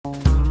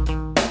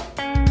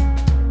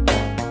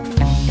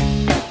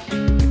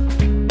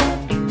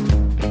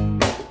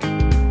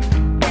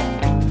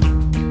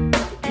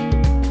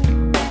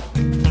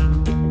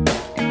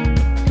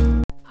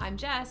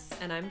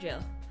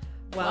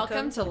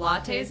Welcome to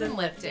Lattes and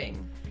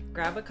Lifting.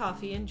 Grab a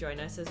coffee and join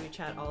us as we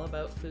chat all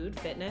about food,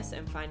 fitness,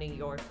 and finding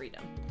your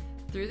freedom.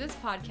 Through this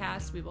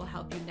podcast, we will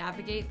help you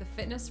navigate the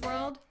fitness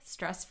world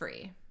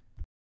stress-free.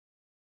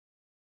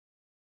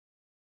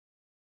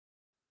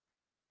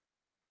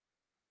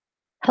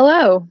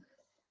 Hello.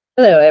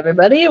 Hello,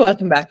 everybody.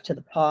 Welcome back to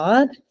the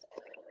pod.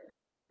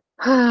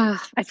 I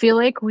feel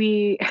like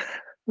we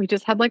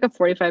just had like a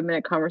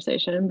 45-minute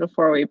conversation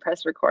before we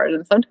press record,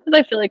 and sometimes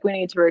I feel like we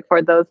need to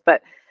record those,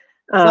 but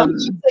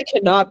they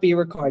cannot be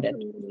recorded.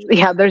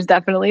 Yeah, there's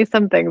definitely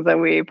some things that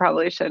we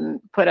probably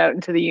shouldn't put out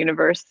into the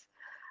universe.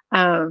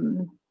 I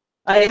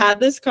had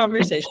this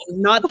conversation,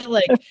 not that,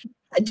 like,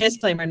 a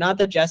disclaimer, not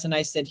that Jess and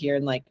I sit here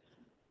and like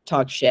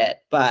talk shit,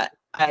 but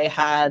I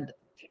had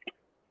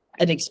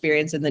an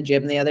experience in the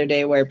gym the other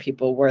day where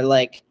people were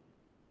like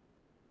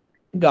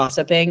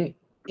gossiping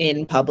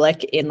in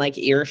public in like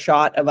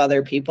earshot of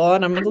other people,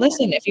 and I'm like,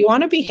 listen, if you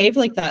want to behave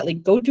like that,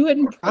 like, go do it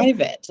in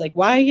private. Like,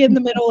 why are you in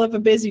the middle of a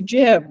busy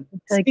gym?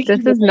 Like,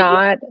 this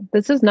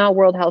is not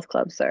World Health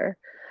Club, sir.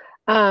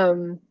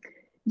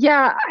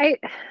 Yeah, I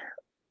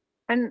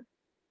think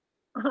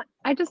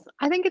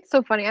it's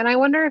so funny, and I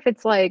wonder if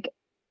it's like,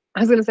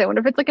 I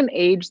wonder if it's like an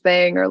age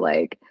thing or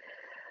like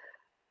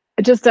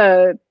just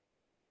I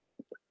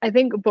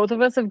think both of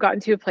us have gotten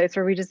to a place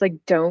where we just like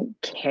don't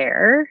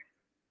care.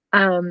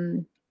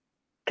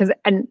 Because,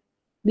 and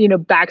you know,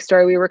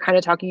 backstory, we were kind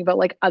of talking about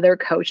like other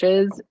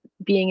coaches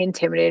being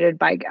intimidated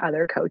by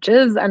other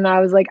coaches, and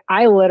I was like,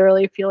 I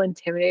literally feel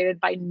intimidated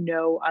by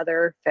no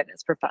other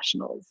fitness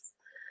professionals.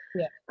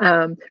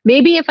 Yeah.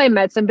 Maybe if I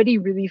met somebody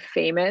really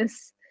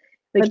famous,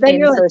 like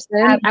in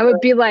person, I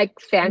would be like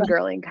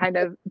fangirling kind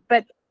of,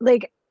 but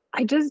like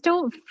I just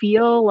don't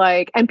feel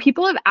like, and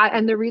people have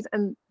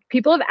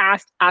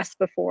asked us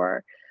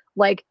before,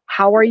 like,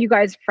 how are you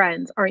guys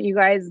friends? Aren't you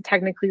guys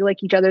technically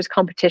like each other's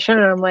competition?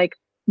 And I'm like,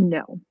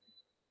 no,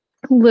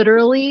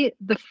 literally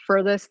the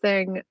furthest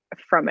thing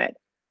from it.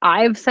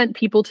 I've sent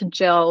people to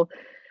Jill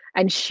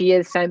and she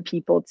has sent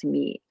people to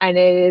me, and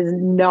it is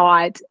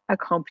not a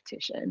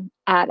competition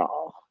at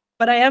all.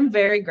 But I am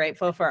very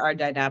grateful for our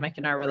dynamic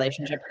in our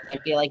relationship. I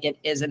feel like it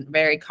isn't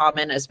very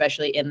common,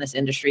 especially in this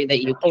industry,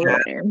 that you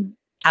can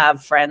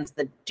have friends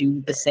that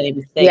do the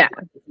same thing. Yeah.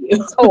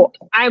 Oh,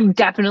 I've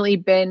definitely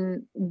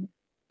been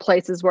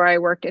places where I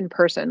worked in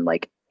person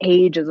like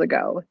ages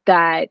ago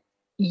that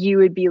you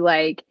would be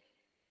like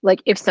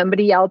if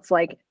somebody else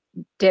like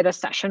did a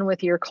session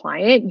with your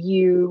client,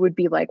 you would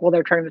be like, well,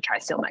 they're trying to try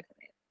steal my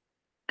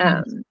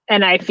client.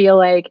 And I feel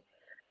like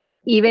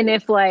even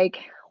if like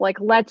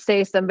let's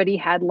say somebody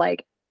had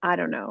like, I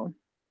don't know,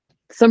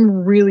 some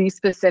really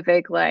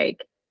specific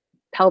like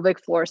pelvic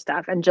floor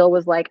stuff, and Jill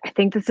was like, I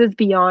think this is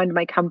beyond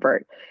my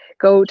comfort,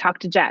 go talk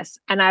to Jess.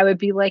 And I would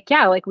be like,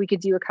 yeah, like we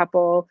could do a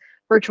couple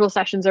virtual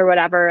sessions or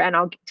whatever, and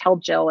I'll tell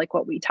Jill like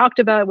what we talked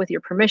about with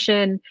your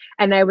permission,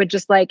 and I would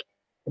just like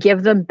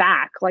give them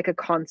back like a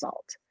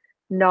consult,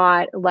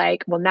 not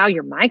like, well, now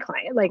you're my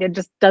client. Like it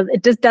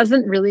just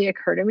doesn't really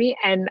occur to me.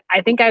 And I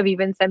think I've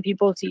even sent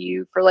people to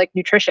you for like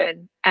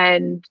nutrition,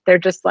 and they're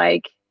just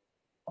like,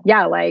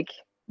 yeah, like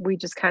we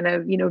just kind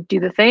of, you know,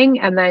 do the thing,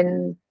 and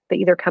then they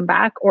either come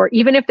back, or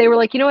even if they were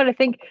like, you know what, I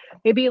think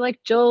maybe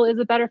like Jill is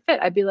a better fit,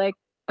 I'd be like,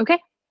 okay,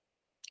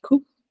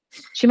 cool,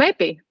 she might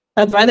be.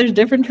 That's why there's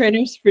different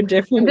trainers for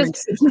different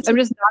reasons. I'm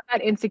just not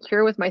that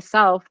insecure with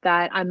myself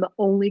that I'm the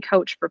only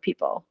coach for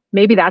people.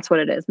 Maybe that's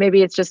what it is.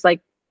 Maybe it's just like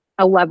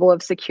a level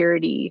of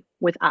security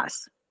with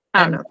us.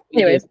 I don't know.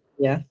 Anyways.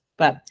 Yeah.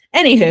 But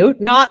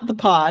anywho, not the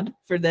pod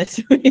for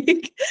this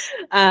week.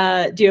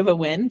 Do you have a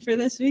win for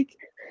this week?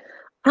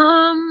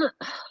 You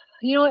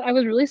know what? I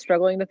was really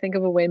struggling to think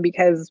of a win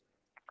because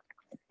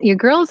your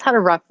girls had a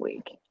rough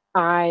week.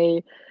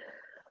 I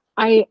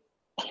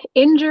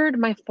injured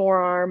my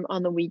forearm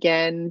on the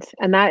weekend,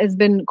 and that has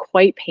been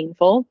quite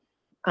painful.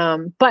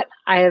 But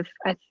I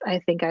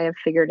think I have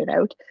figured it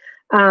out.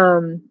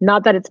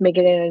 Not that it's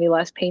making it any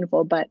less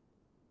painful, but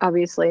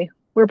obviously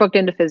we're booked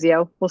into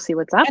physio. We'll see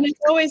what's up. And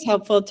it's always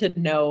helpful to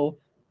know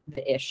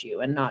the issue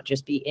and not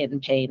just be in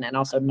pain, and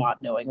also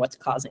not knowing what's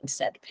causing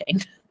said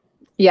pain.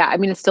 Yeah, I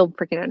mean, it's still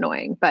freaking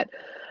annoying, but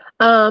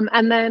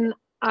and then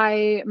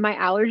my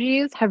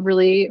allergies have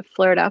really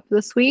flared up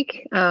this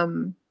week.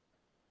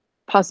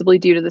 Possibly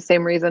due to the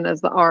same reason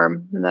as the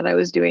arm, and that I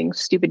was doing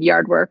stupid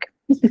yard work.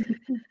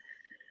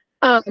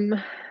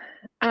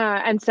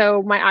 And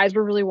so my eyes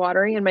were really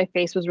watering, and my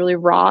face was really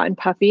raw and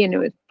puffy,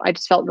 and I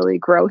just felt really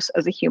gross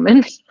as a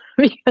human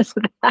because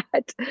of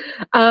that.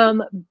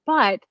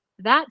 But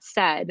that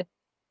said,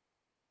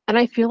 and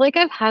I feel like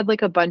I've had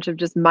like a bunch of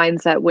just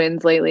mindset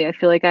wins lately. I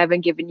feel like I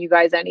haven't given you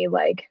guys any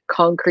like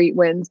concrete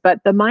wins,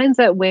 but the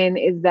mindset win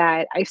is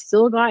that I've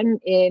still gotten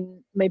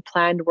in my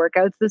planned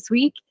workouts this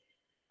week.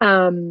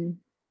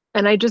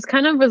 And I just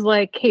kind of was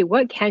like, hey,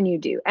 what can you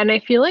do? And I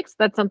feel like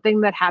that's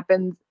something that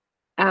happens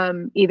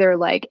either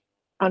like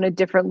on a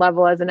different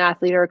level as an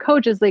athlete or a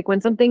coach, is like when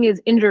something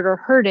is injured or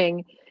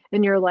hurting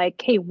and you're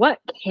like, hey, what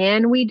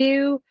can we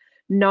do?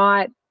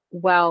 Not,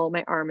 well,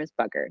 my arm is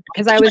buggered.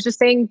 Because I was just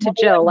saying to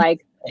Jill,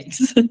 like,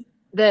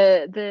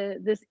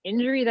 this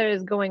injury that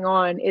is going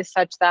on is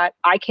such that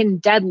I can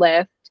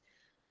deadlift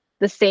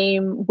the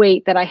same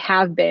weight that I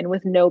have been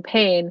with no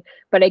pain,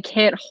 but I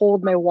can't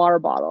hold my water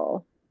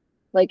bottle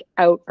like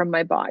out from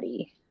my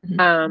body.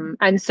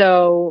 And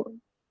so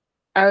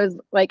I was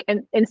like,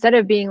 and instead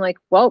of being like,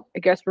 well, I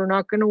guess we're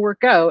not going to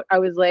work out, I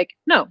was like,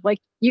 no, like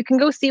you can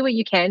go see what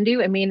you can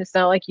do. I mean, it's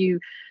not like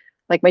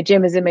like my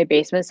gym is in my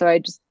basement. So I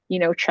just,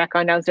 trek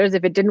on downstairs.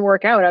 If it didn't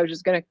work out, I was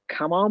just going to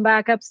come on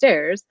back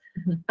upstairs.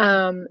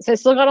 So I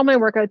still got all my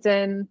workouts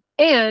in,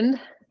 and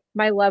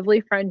my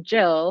lovely friend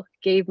Jill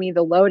gave me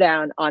the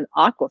lowdown on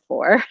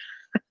Aquaphor,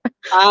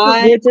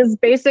 which is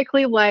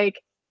basically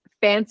like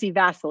fancy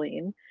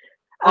Vaseline.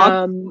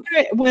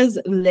 It was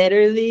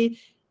literally,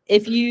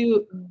 if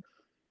you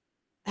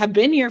have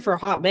been here for a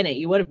hot minute,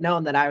 you would have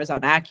known that I was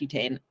on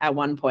Accutane at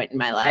one point in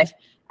my life.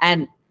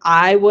 And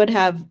I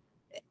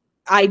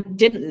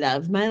didn't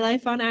love my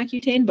life on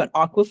Accutane, but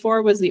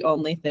Aquaphor was the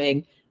only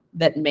thing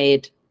that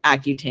made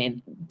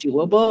Accutane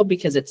doable,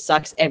 because it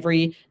sucks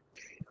every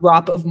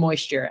drop of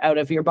moisture out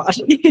of your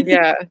body.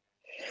 Yeah.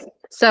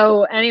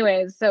 So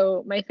anyways,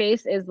 so my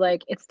face is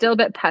like, it's still a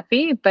bit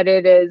puffy, but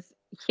it is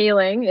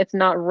healing. It's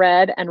not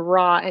red and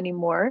raw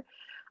anymore.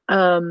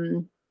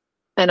 And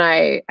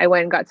I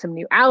went and got some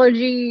new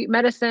allergy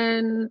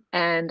medicine,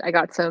 and I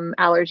got some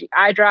allergy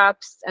eye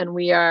drops, and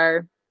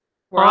we're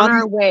on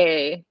our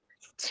way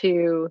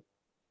to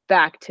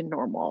back to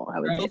normal,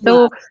 I would say.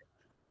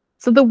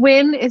 So the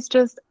win is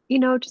just,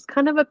 just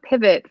kind of a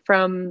pivot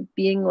from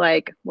being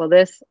like, well,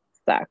 this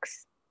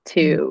sucks,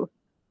 to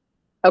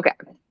okay,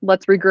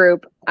 let's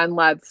regroup and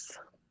let's,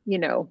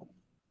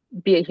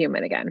 be a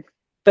human again.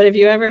 But if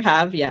you ever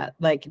have,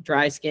 like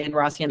dry skin,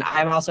 raw skin,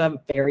 I also have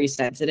very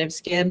sensitive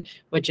skin,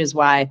 which is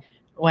why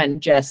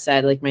when Jess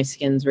said like my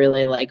skin's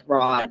really like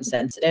raw and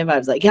sensitive, I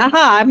was like,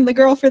 haha, I'm the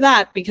girl for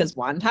that. Because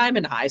one time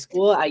in high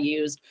school, I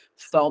used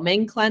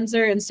foaming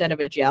cleanser instead of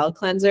a gel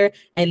cleanser.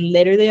 I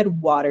literally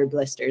had water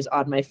blisters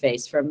on my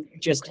face from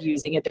just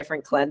using a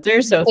different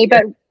cleanser. So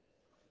but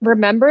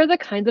remember the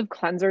kinds of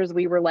cleansers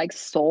we were like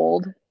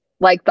sold?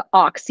 Like the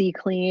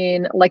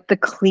OxyClean, like the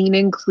Clean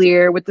and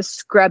Clear with the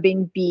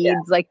scrubbing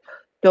beads, like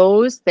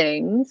those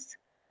things,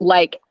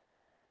 like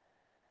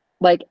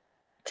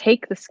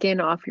take the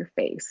skin off your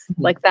face.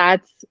 Like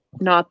that's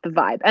not the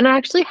vibe. And I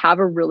actually have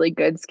a really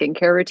good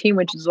skincare routine,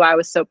 which is why I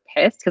was so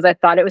pissed, because I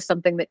thought it was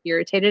something that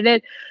irritated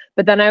it.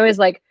 But then I was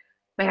like,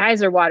 my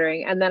eyes are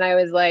watering. And then I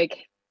was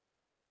like,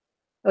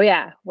 oh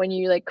yeah, when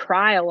you like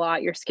cry a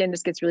lot, your skin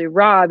just gets really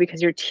raw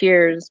because your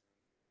tears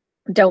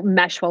don't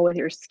mesh well with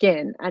your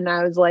skin. And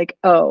I was like,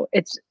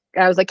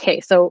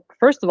 okay, so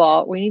first of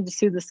all, we need to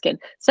soothe the skin.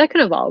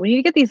 Second of all, we need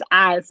to get these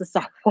eyes to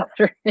stop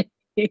watering.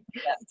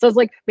 So I was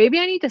like, maybe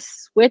I need to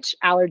switch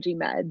allergy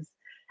meds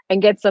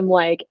and get some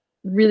like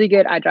really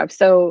good eye drops.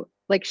 So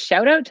like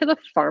shout out to the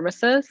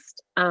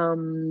pharmacist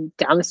down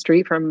the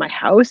street from my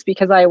house,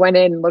 because I went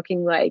in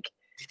looking like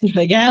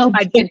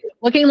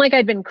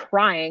I'd been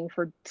crying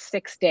for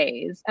 6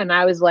 days. And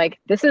I was like,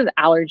 this is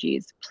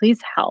allergies, please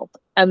help.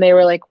 And they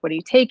were like, what are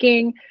you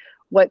taking?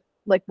 What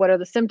are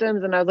the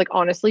symptoms? And I was like,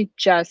 honestly,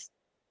 just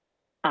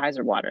eyes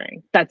are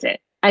watering. That's it.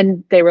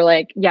 And they were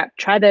like, yeah,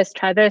 try this.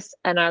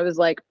 And I was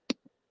like,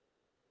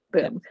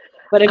 boom.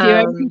 But if you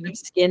have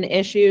skin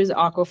issues,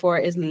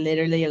 Aquaphor is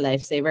literally a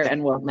lifesaver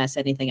and won't mess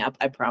anything up.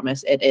 I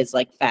promise. It is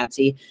like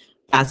fancy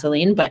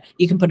Vaseline, but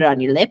you can put it on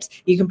your lips,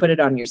 you can put it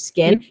on your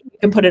skin, you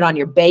can put it on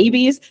your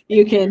babies,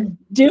 you can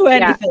do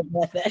anything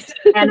with it.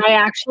 And I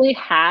actually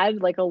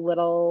had like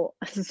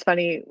this is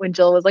funny, when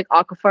Jill was like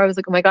Aquaphor, I was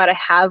like, oh my god, I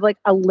have like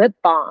a lip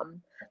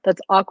balm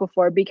that's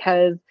Aquaphor,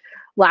 because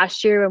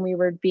last year when we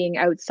were being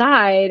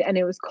outside and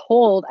it was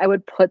cold, I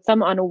would put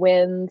some on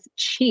Wynn's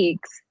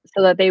cheeks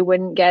so that they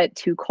wouldn't get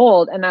too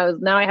cold. And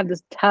now I have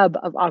this tub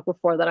of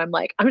Aquaphor that I'm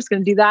like, I'm just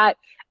gonna do that,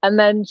 and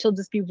then she'll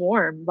just be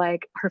warm,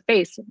 like her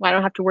face. I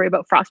don't have to worry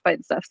about frostbite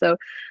and stuff. So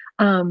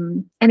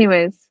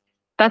anyways,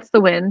 that's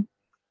the win.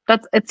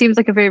 It seems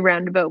like a very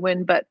roundabout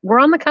win, but we're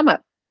on the come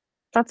up.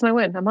 That's my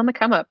win. I'm on the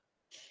come up.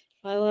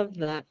 I love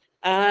that.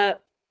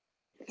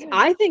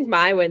 I think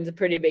my win's a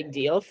pretty big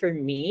deal for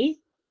me.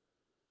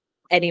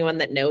 Anyone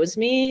that knows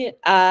me,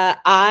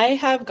 I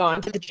have gone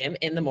to the gym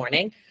in the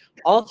morning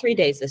all 3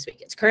 days this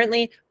week. It's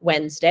currently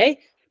Wednesday,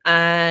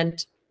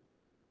 and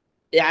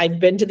I've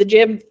been to the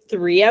gym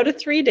 3 out of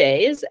 3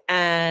 days,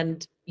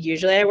 and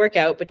usually I work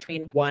out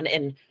between 1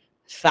 and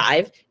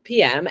 5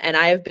 p.m. and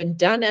I have been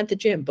done at the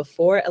gym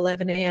before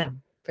 11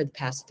 a.m. for the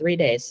past 3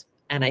 days,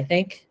 and I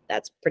think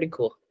that's pretty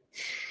cool.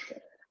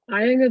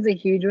 I think it's a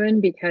huge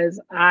win, because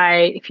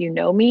if you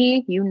know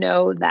me, you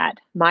know that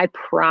my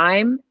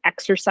prime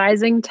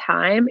exercising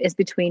time is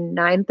between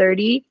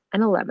 9:30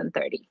 and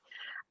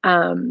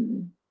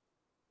 11:30.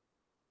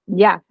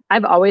 Yeah,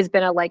 I've always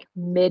been a like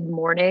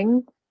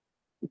mid-morning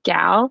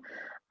gal.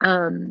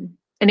 And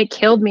it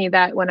killed me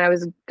that when I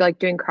was like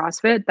doing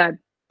CrossFit, that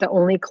the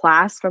only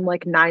class from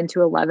like 9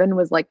 to 11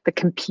 was like the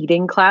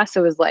competing class. So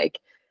it was like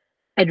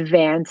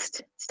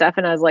advanced stuff.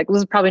 And I was like, this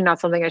is probably not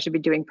something I should be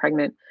doing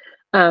pregnant.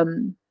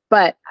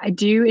 But I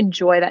do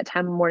enjoy that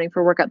time of morning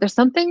for workout. There's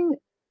something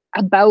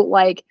about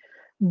like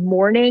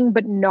morning,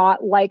 but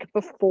not like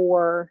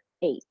before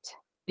 8.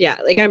 Yeah,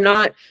 like I'm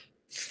not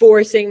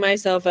forcing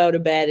myself out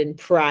of bed and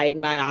prying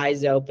my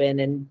eyes open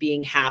and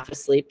being half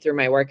asleep through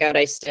my workout.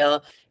 I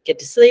still get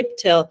to sleep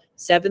till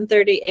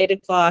 7:30, 8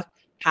 o'clock,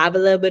 have a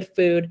little bit of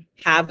food,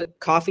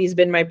 coffee's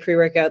been my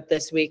pre-workout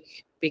this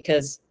week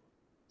because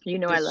I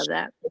love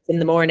that. it's in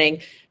the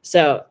morning.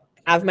 So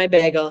have my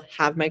bagel,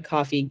 have my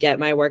coffee, get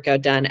my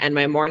workout done. And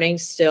my morning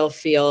still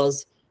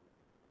feels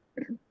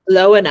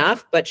low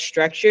enough, but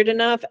structured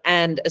enough.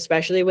 And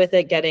especially with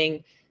it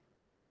getting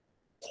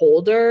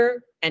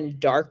colder and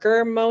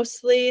darker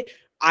mostly,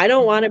 I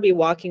don't want to be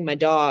walking my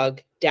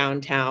dog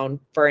downtown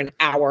for an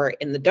hour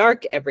in the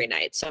dark every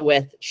night. So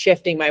with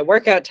shifting my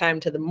workout time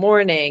to the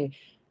morning,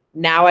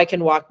 now I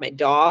can walk my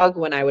dog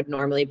when I would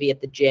normally be at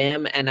the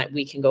gym, and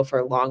we can go for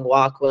a long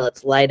walk while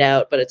it's light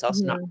out, but it's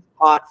also not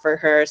hot for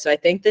her. So I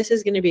think this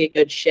is going to be a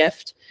good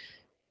shift,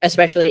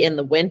 especially in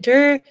the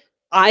winter.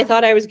 I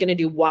thought I was going to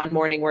do one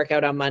morning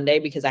workout on Monday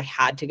because I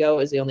had to go. It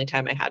was the only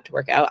time I had to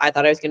work out. I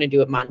thought I was going to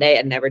do it Monday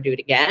and never do it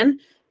again.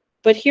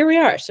 But here we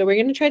are. So we're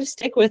going to try to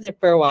stick with it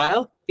for a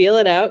while, feel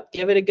it out,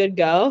 give it a good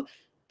go.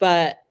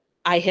 But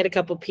I hit a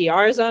couple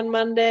PRs on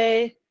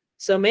Monday.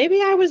 So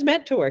maybe I was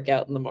meant to work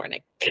out in the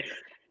morning.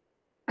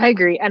 I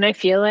agree. And I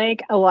feel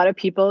like a lot of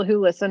people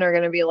who listen are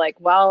going to be like,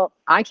 well,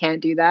 I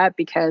can't do that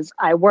because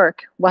I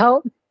work.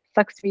 Well,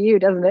 sucks for you,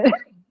 doesn't it?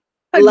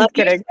 I love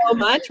you so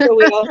much, but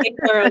we all make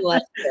our own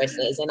life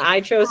choices. And I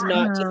chose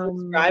not to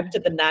subscribe to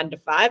the 9 to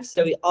 5.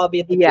 So we all be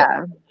at the gym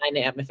at 9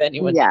 a.m. if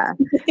anyone. Yeah.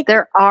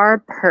 There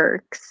are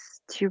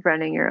perks to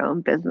running your own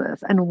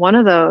business. And one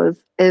of those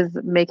is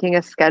making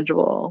a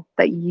schedule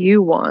that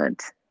you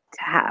want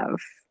to have.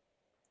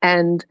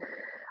 And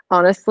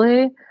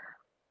honestly,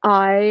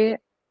 I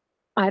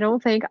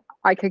don't think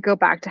I could go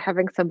back to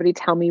having somebody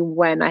tell me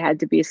when I had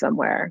to be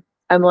somewhere.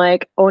 I'm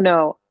like, oh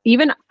no.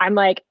 Even I'm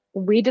like,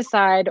 we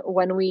decide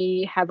when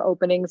we have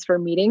openings for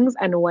meetings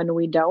and when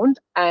we don't.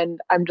 And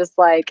I'm just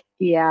like,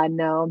 yeah,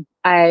 no,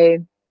 I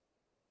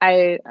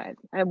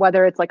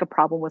whether it's like a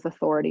problem with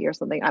authority or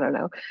something, I don't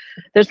know.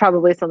 There's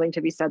probably something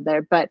to be said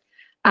there, but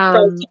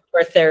our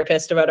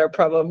therapist about our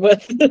problem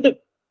with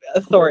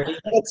authority.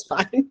 That's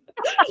fine.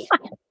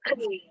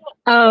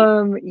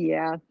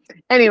 Yeah.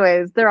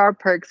 Anyways, there are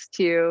perks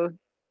to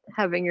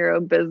having your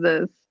own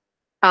business.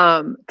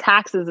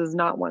 Taxes is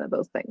not one of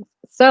those things.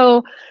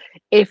 So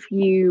if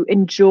you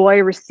enjoy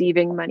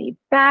receiving money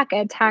back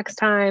at tax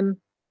time,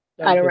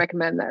 I don't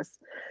recommend this.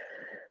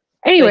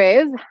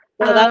 Anyways,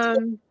 well, that's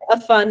a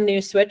fun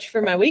new switch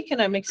for my week,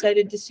 and I'm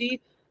excited to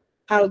see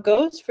how it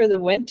goes for the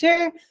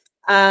winter.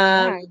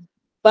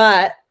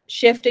 But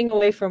shifting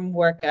away from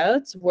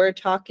workouts, we're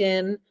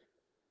talking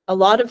a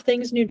lot of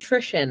things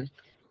nutrition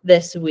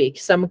this week.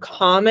 Some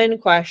common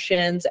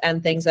questions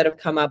and things that have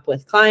come up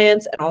with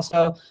clients, and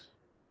also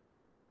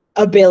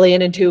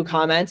 1,000,000,002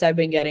 comments I've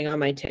been getting on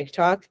my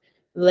TikTok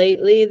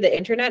lately. The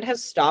internet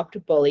has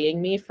stopped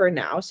bullying me for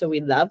now, so we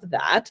love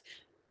that.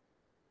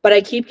 But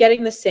I keep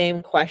getting the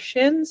same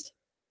questions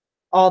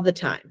all the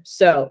time.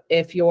 So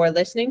if you're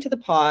listening to the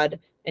pod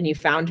and you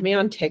found me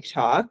on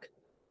TikTok,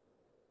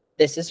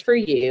 this is for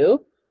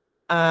you.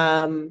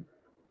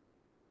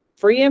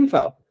 Free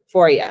info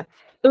for you.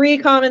 3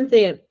 common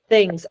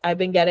things I've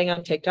been getting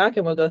on TikTok,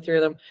 and we'll go through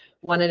them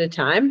one at a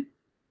time.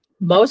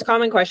 Most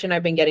common question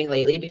I've been getting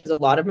lately, because a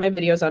lot of my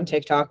videos on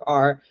TikTok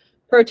are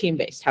protein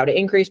based, how to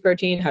increase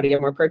protein, how to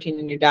get more protein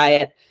in your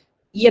diet,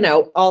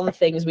 all the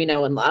things we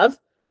know and love.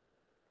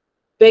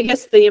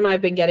 Biggest theme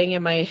I've been getting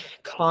in my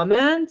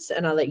comments,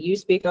 and I'll let you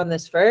speak on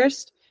this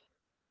first.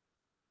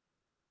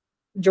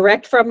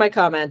 Direct from my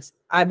comments,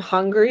 I'm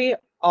hungry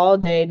all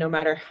day, no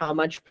matter how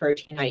much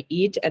protein I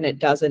eat, and it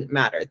doesn't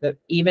matter.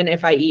 Even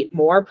if I eat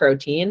more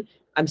protein,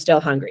 I'm still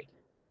hungry.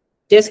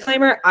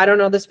 Disclaimer, I don't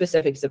know the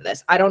specifics of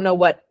this. I don't know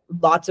what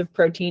lots of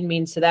protein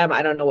means to them.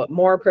 I don't know what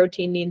more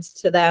protein means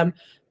to them.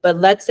 But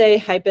let's say,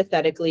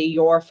 hypothetically,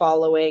 you're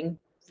following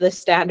the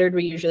standard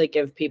we usually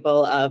give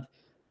people of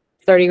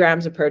 30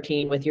 grams of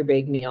protein with your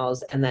big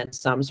meals and then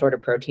some sort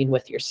of protein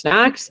with your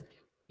snacks.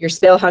 You're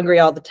still hungry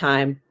all the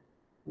time.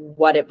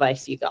 What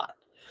advice you got?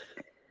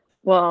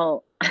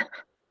 Well,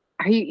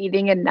 are you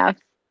eating enough?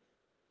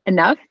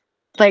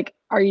 Like,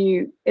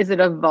 is it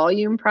a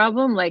volume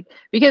problem? Like,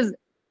 because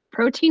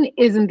protein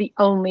isn't the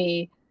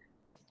only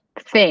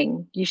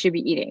thing you should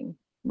be eating,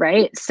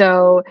 right?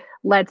 So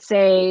let's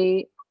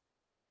say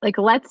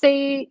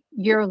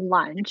your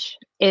lunch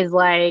is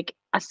like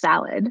a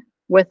salad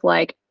with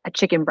like a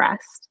chicken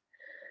breast.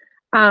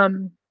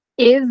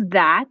 Is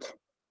that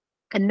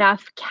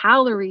enough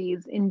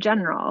calories in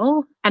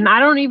general? And I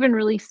don't even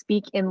really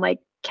speak in like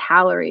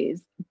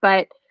calories,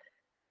 but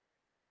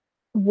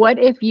what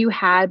if you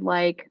had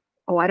like,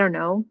 I don't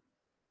know,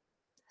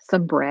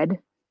 some bread,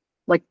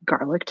 like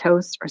garlic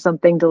toast or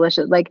something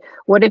delicious? Like,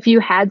 what if you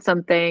had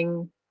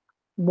something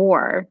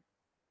more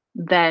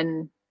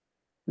than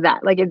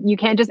that? Like, if you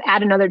can't just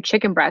add another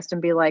chicken breast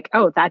and be like,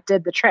 oh, that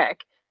did the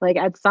trick. Like,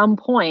 at some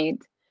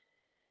point,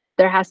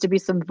 There has to be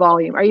some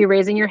volume. Are you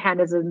raising your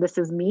hand as in this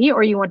is me,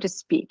 or you want to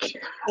speak?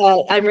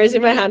 I'm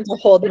raising my hand to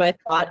hold my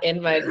thought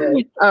in my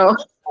voice. Oh,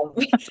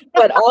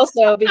 But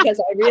also because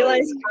I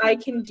realized I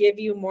can give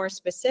you more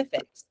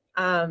specifics.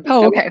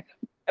 okay.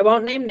 I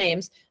won't name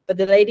names, but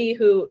the lady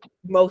who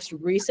most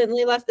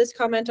recently left this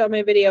comment on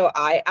my video,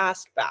 I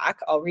asked back.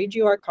 I'll read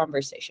you our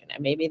conversation,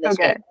 and maybe this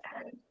Okay.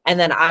 will, and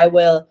then I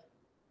will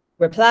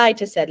reply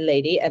to said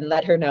lady and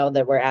let her know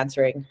that we're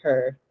answering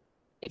her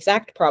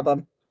exact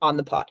problem on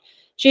the pod.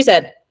 She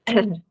said,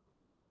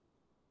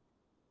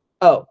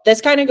 oh, this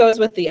kind of goes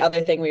with the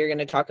other thing we were going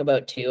to talk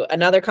about too.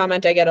 Another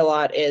comment I get a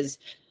lot is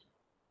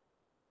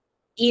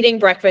eating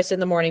breakfast in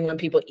the morning. When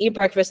people eat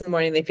breakfast in the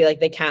morning, they feel like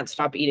they can't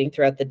stop eating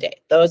throughout the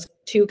day. Those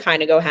two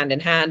kind of go hand in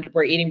hand.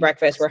 We're eating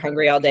breakfast, we're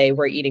hungry all day,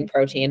 we're eating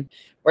protein,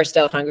 we're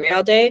still hungry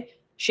all day.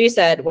 She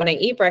said, when I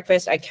eat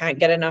breakfast, I can't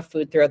get enough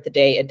food throughout the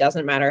day. It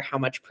doesn't matter how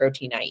much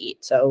protein I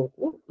eat. So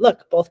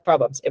look, both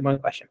problems in one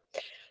question.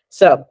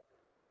 So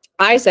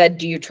I said,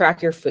 do you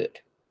track your food?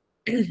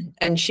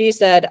 And she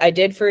said, I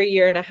did for 1.5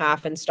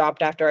 years and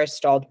stopped after I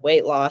stalled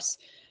weight loss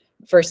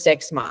for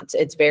 6 months.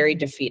 It's very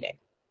defeating.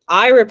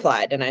 I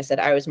replied and I said,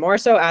 I was more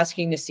so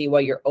asking to see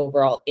what your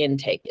overall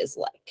intake is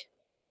like,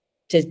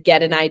 to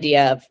get an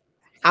idea of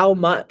how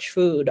much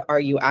food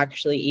are you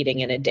actually eating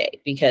in a day?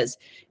 Because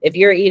if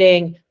you're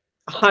eating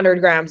 100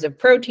 grams of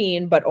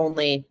protein, but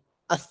only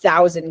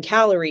 1,000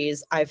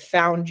 calories, I've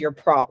found your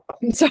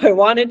problem. So I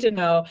wanted to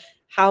know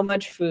how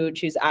much food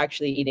she's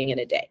actually eating in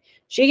a day.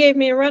 She gave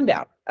me a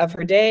rundown of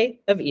her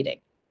day of eating.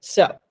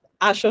 So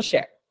I shall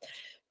share.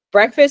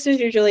 Breakfast is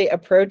usually a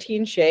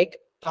protein shake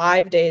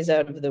 5 days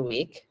out of the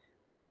week.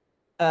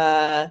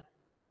 That's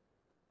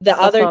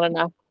not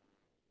enough.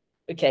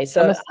 Okay,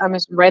 so I'm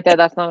just right there.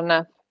 That's not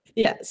enough.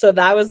 Yeah, so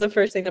that was the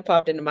first thing that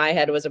popped into my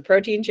head was a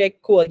protein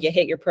shake. Cool, you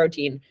hit your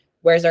protein.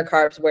 Where's our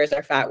carbs? Where's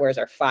our fat? Where's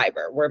our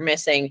fiber? We're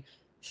missing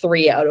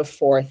 3 out of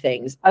 4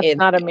 things. That's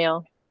not a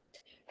meal.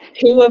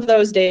 2 of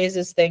those days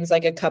is things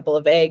like a couple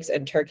of eggs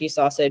and turkey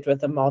sausage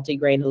with a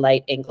multigrain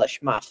light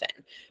English muffin.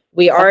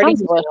 We already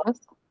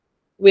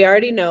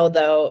know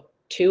though,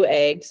 2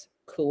 eggs,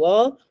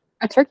 cool.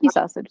 A turkey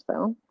sausage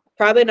though.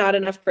 Probably not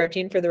enough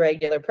protein for the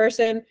regular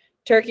person.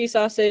 Turkey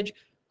sausage,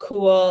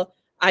 cool.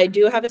 I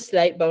do have a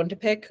slight bone to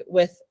pick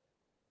with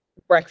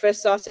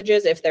breakfast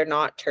sausages. If they're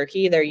not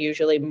turkey, they're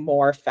usually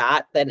more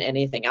fat than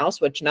anything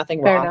else, which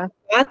nothing Fair wrong enough.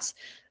 with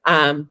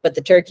that. But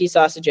the turkey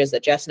sausages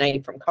that Jess and I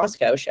eat from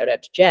Costco, shout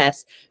out to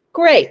Jess,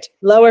 great.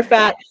 Lower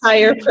fat,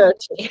 higher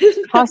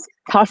protein.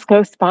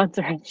 Costco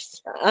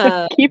sponsors.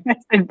 Keep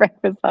us in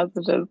breakfast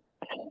sausages.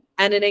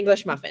 And an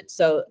English muffin.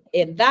 So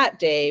in that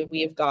day,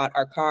 we've got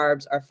our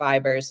carbs, our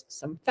fibers,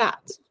 some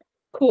fats.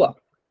 Cool.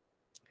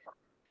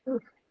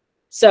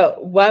 So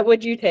what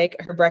would you take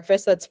her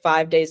breakfast? That's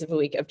 5 days of a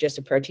week of just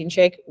a protein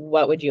shake.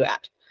 What would you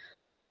add?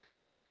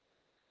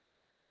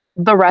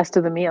 The rest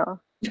of the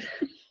meal.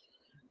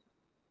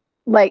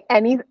 Like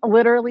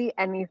literally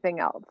anything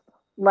else.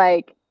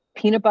 Like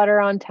peanut butter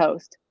on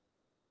toast,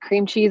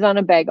 cream cheese on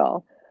a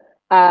bagel.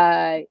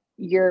 What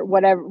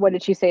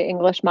did she say?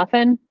 English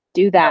muffin?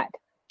 Do that.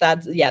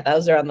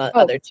 Those are on the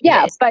other 2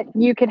 days. But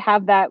you could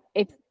have that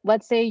if,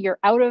 let's say, you're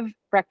out of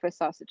breakfast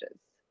sausages.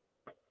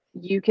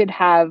 You could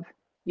have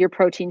your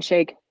protein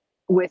shake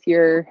with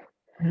your,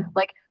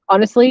 like,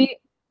 honestly,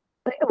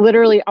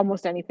 literally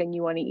almost anything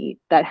you want to eat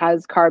that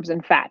has carbs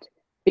and fat,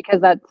 because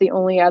that's the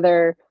only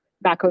other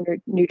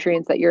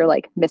macronutrients that you're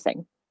like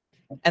missing.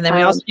 And then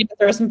we also need to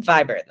throw some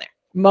fiber in there.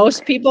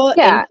 Most people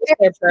increase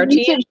their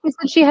protein. She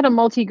said she had a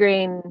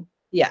multigrain.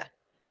 Yeah.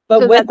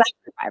 But so with that's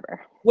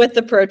fiber. With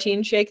the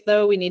protein shake,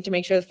 though, we need to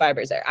make sure the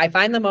fiber is there. I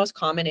find the most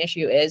common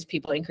issue is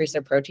people increase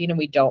their protein and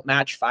we don't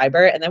match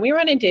fiber. And then we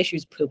run into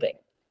issues pooping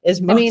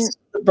is most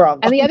the problem.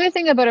 And the other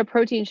thing about a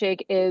protein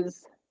shake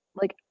is,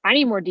 like, I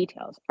need more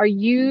details. Are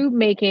you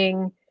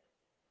making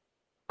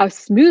a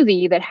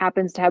smoothie that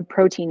happens to have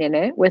protein in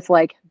it with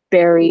like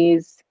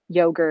berries,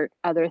 yogurt,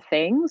 other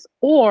things?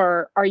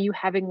 Or are you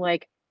having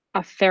like a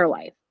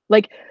Fairlife?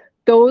 Like,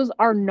 those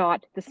are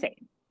not the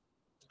same.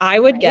 I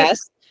would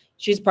guess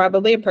she's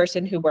probably a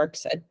person who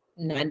works at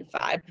 9 to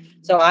 5.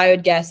 So I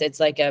would guess it's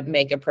like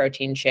make a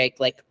protein shake,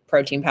 like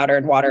protein powder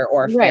and water,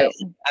 or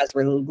Fairlife, as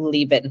we're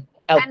leaving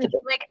out the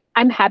door. Like,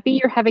 I'm happy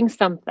you're having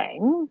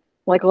something.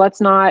 Like, let's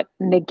not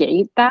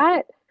negate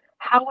that.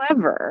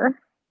 However,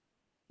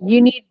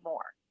 you need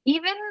more.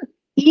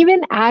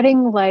 Even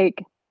adding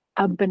like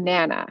a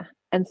banana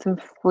and some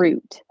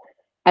fruit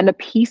and a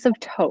piece of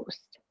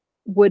toast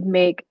would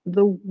make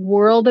the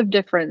world of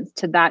difference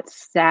to that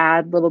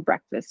sad little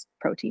breakfast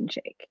protein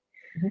shake.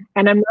 Mm-hmm.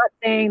 And I'm not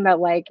saying that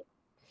like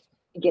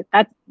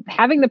that's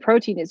having the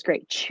protein is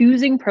great.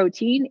 Choosing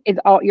protein is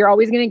you're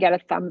always going to get a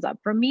thumbs up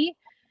from me.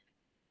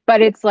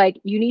 But it's like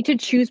you need to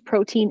choose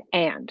protein,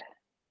 and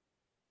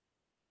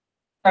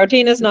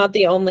protein is not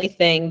the only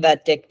thing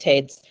that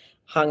dictates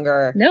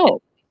hunger.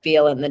 No.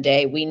 Feel in the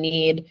day. We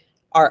need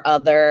our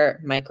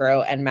other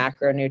micro and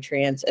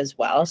macronutrients as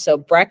well. So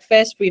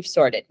breakfast, we've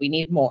sorted. We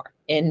need more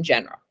in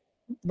general.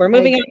 We're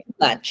moving on to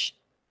lunch.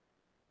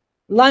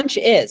 Lunch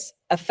is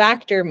a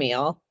factor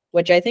meal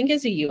which I think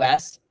is a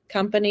US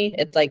company.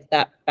 It's like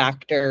that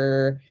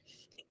Factor.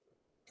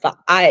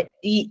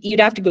 You'd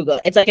have to Google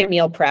it. It's like a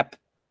meal prep,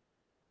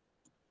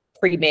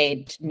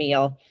 pre-made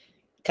meal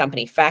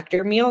company.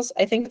 Factor Meals,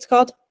 I think it's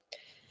called.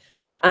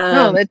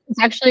 No, it's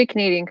actually a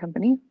Canadian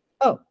company.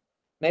 Oh,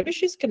 maybe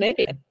she's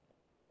Canadian.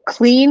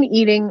 Clean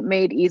eating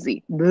made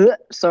easy. Blech,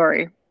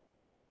 sorry.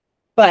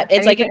 But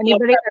it's like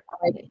anybody that's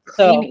like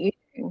clean so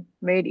eating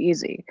made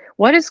easy.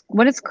 What does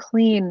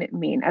clean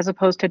mean as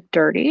opposed to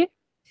dirty?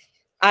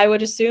 I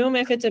would assume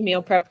if it's a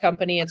meal prep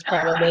company, it's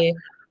probably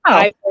Oh.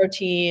 high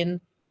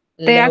protein.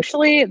 They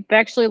actually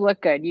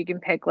look good. You can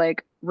pick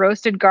like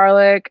roasted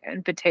garlic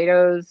and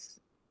potatoes,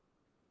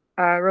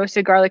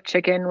 roasted garlic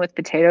chicken with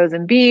potatoes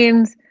and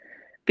beans,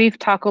 beef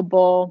taco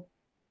bowl.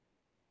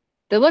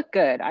 They look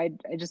good. I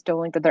just don't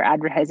like that they're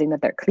advertising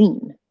that they're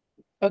clean.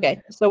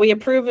 Okay, so we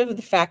approve of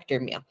the Factor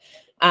meal.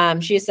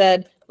 She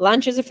said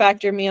lunch is a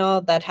Factor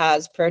meal that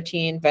has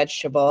protein,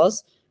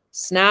 vegetables.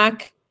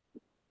 Snack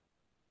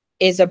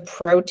is a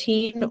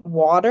protein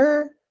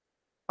water.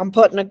 I'm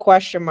putting a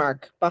question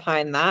mark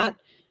behind that.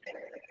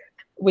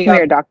 We Come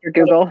here, Dr.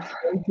 Google.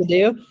 To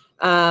do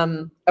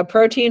a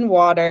protein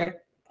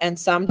water and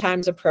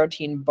sometimes a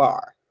protein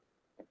bar.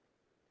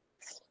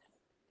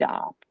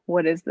 Stop.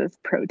 What is this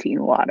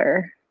protein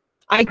water?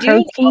 I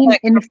do protein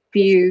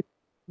infused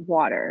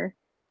water.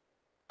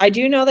 I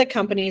do know that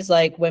companies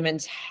like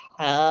Women's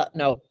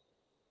no.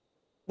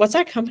 What's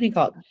that company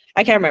called?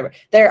 I can't remember.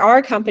 There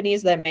are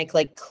companies that make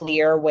like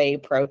clear whey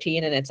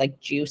protein and it's like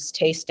juice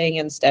tasting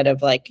instead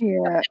of like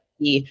creamy.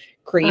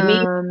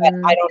 But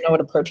I don't know what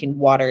a protein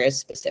water is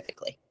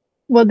specifically.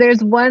 Well,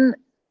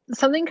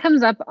 something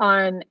comes up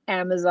on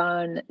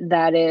Amazon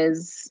that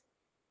is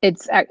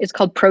it's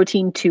called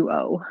Protein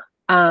 2O.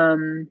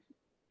 And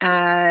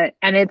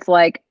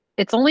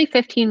it's only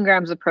 15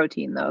 grams of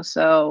protein though.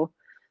 So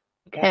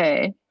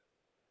okay.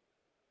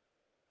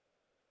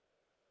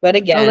 But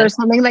again, there's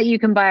something that you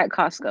can buy at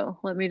Costco.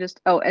 Let me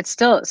just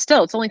it's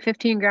only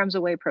 15 grams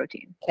of whey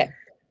protein. Okay.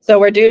 So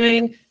we're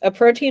doing a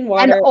protein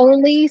water. And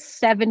only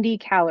 70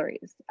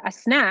 calories. A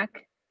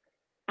snack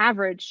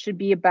average should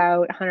be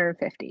about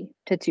 150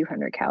 to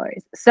 200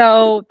 calories.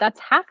 So that's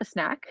half a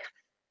snack.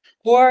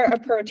 Or a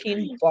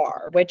protein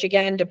bar, which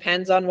again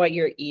depends on what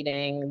you're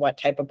eating, what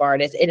type of bar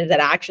it is. Is it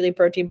actually a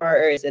protein bar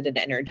or is it an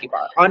energy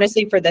bar?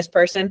 Honestly, for this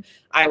person,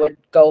 I would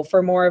go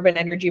for more of an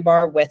energy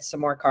bar with some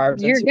more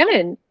carbs.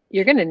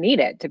 You're gonna need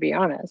it, to be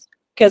honest,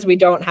 because we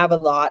don't have a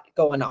lot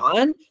going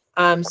on.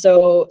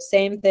 So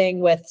same thing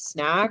with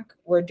snack.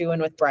 We're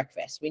doing with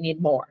breakfast. We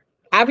need more.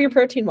 Have your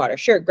protein water.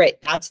 Sure,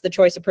 great. That's the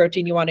choice of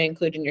protein you want to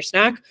include in your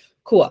snack.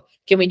 Cool.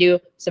 Can we do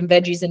some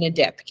veggies in a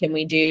dip? Can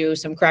we do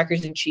some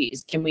crackers and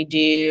cheese? Can we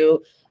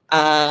do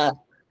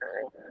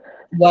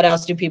what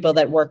else do people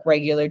that work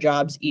regular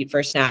jobs eat for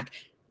a snack?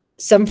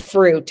 Some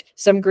fruit,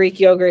 some Greek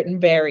yogurt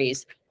and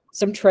berries,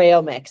 some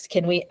trail mix.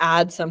 Can we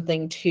add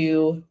something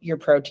to your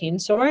protein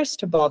source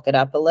to bulk it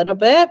up a little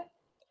bit?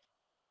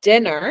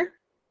 Dinner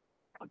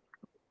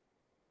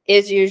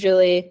is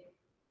usually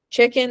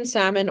chicken,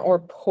 salmon, or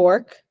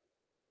pork,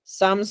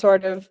 some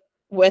sort of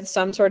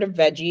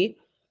veggie,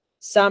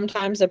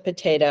 sometimes a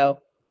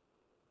potato,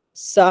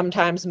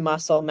 sometimes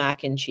muscle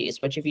mac and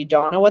cheese, which if you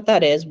don't know what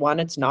that is, one,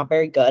 it's not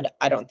very good,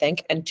 I don't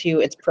think, and two,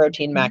 it's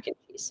protein mac and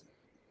cheese.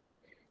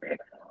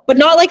 But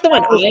not like the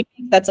one I make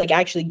that's like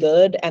actually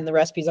good and the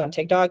recipe's on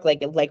TikTok,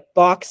 like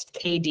boxed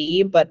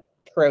KD, but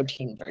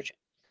protein version.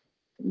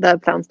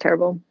 That sounds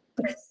terrible.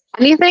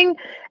 Anything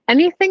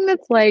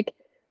that's like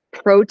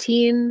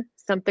protein,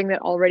 something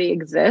that already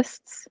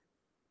exists,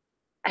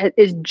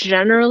 is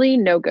generally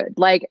no good.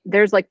 Like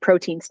there's like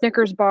protein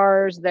Snickers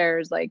bars,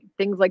 there's like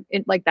things like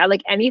that,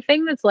 like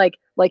anything that's like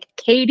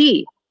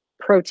KD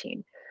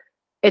protein,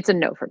 it's a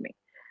no for me.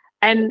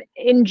 And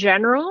in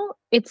general,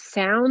 it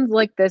sounds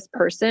like this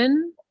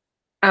person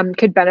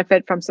could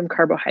benefit from some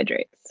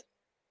carbohydrates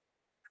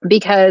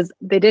because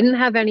they didn't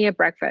have any at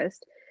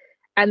breakfast.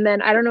 And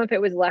then I don't know if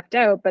it was left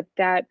out, but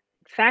that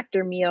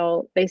Factor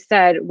meal, they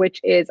said, which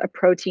is a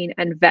protein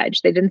and veg.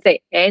 They didn't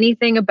say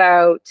anything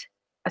about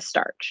a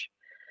starch.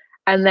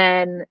 And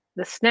then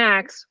the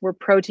snacks were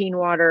protein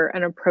water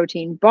and a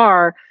protein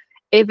bar.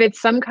 If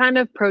it's some kind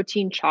of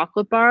protein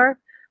chocolate bar,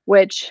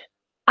 which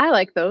I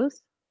like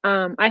those,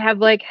 I have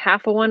like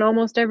half of one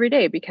almost every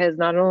day because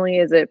not only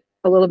is it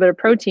a little bit of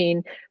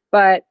protein,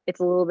 but it's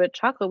a little bit of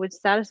chocolate, which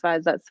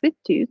satisfies that sweet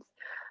tooth.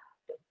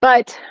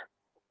 But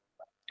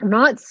I'm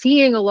not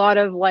seeing a lot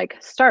of like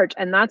starch,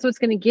 and that's what's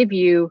going to give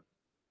you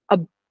a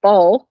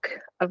bulk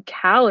of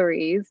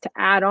calories to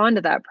add on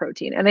to that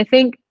protein. And I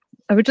think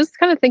I was just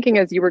kind of thinking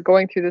as you were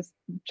going through this,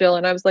 Jill,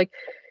 and I was like,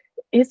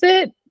 is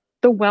it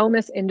the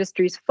wellness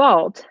industry's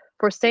fault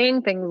for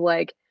saying things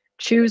like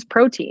choose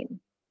protein,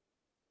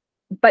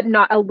 but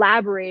not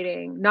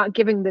elaborating, not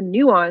giving the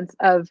nuance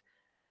of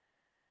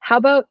how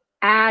about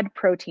add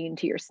protein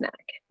to your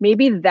snack?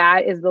 Maybe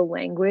that is the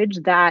language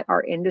that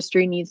our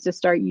industry needs to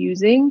start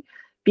using,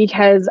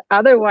 because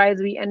otherwise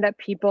we end up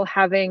people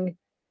having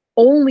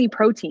only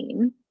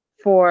protein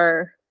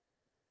for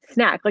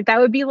snack. Like that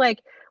would be like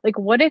Like,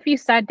 what if you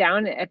sat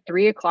down at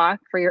 3 o'clock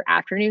for your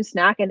afternoon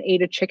snack and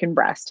ate a chicken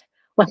breast?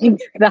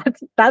 Like,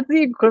 that's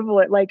the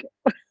equivalent, like,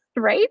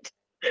 right?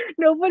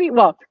 Nobody,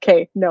 well,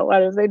 okay, no, I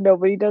don't say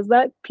nobody does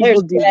that. People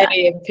There's do that.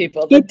 plenty of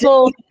people that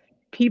do.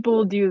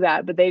 People do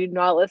that, but they do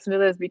not listen to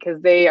this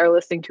because they are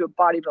listening to a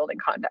bodybuilding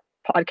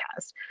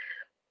podcast.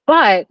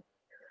 But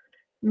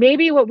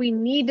maybe what we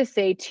need to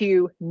say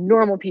to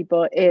normal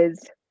people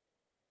is,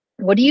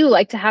 what do you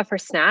like to have for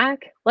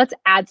snack? Let's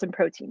add some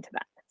protein to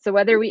that. So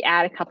whether we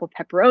add a couple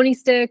pepperoni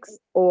sticks,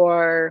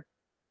 or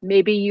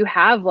maybe you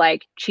have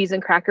like cheese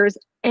and crackers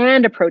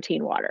and a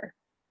protein water.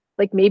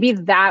 Like, maybe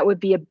that would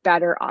be a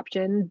better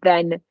option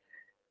than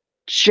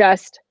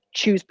just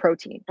choose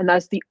protein. And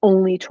that's the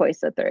only choice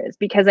that there is.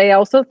 Because I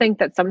also think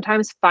that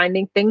sometimes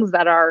finding things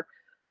that are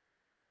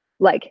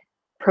like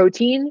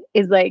protein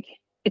is like,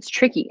 it's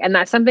tricky. And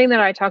that's something that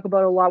I talk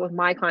about a lot with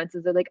my clients,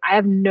 is that like, I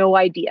have no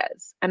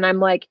ideas. And I'm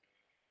like,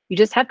 you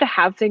just have to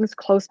have things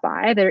close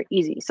by that are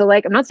easy. So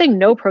like, I'm not saying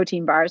no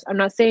protein bars. I'm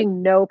not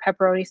saying no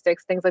pepperoni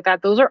sticks, things like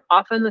that. Those are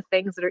often the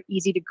things that are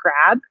easy to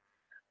grab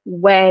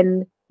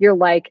when you're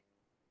like,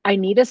 I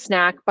need a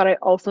snack, but I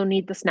also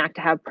need the snack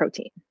to have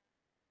protein.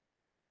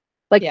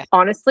 Like,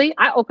 honestly,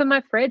 I open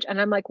my fridge and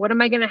I'm like, what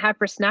am I going to have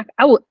for snack?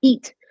 I will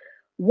eat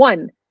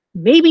 1,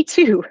 maybe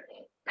 2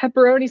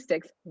 pepperoni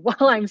sticks while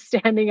I'm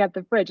standing at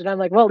the fridge. And I'm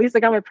like, well, at least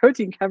I got my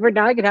protein covered.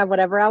 Now I can have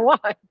whatever I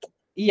want.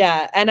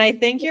 Yeah. And I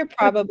think you're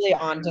probably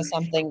onto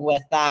something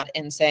with that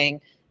in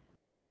saying,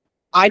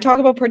 I talk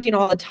about protein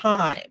all the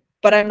time,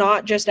 but I'm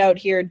not just out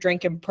here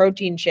drinking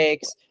protein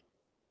shakes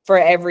for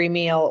every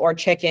meal or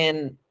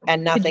chicken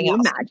and nothing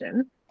else.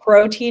 Imagine.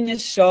 Protein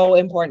is so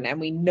important, and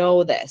we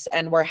know this,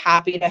 and we're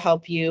happy to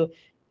help you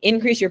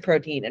increase your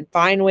protein and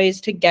find ways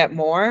to get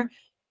more.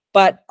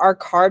 But our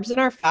carbs and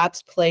our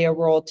fats play a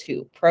role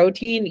too.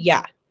 Protein,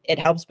 yeah, it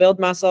helps build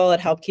muscle. It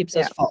helps keeps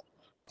us full.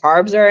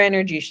 Carbs are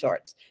energy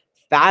source.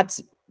 Fats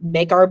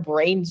make our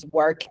brains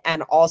work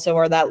and also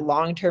are that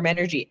long-term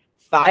energy.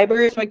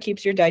 Fiber is what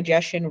keeps your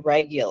digestion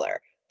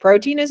regular.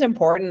 Protein is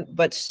important,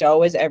 but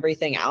so is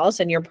everything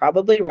else. And you're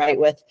probably right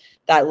with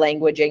that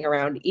languaging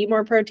around eat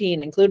more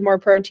protein, include more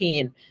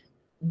protein.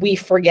 We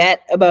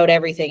forget about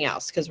everything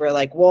else because we're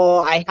like, well,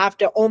 I have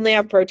to only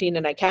have protein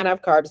and I can't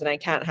have carbs and I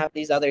can't have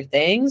these other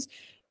things.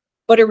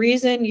 But a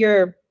reason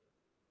you're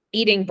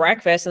eating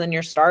breakfast and then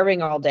you're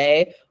starving all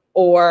day,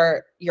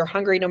 or you're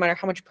hungry no matter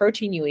how much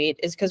protein you eat,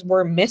 is because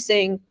we're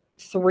missing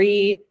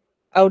 3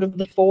 out of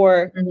the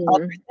 4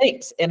 other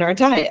things in our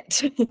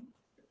diet.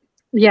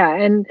 Yeah.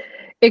 And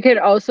it could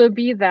also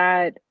be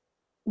that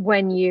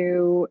when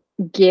you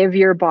give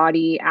your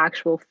body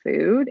actual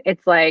food,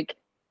 it's like,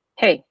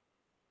 hey,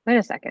 wait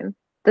a second,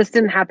 this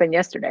didn't happen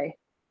yesterday.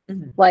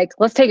 Like,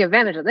 let's take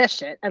advantage of this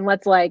shit and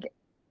let's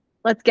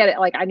get it.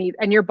 Like,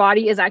 and your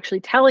body is actually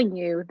telling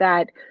you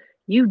that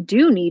you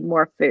do need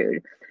more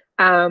food.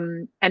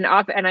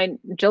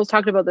 Jill's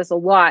talked about this a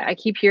lot. I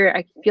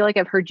feel like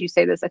I've heard you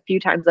say this a few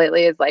times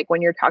lately, is like,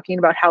 when you're talking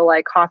about how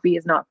like coffee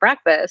is not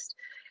breakfast,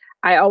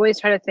 I always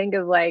try to think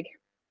of like,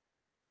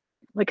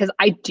 because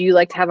I do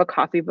like to have a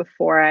coffee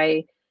before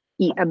I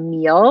eat a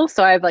meal.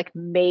 So I've like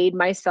made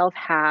myself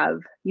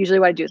have, usually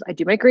what I do is I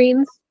do my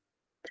greens,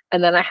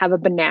 and then I have a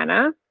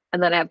banana,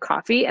 and then I have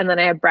coffee, and then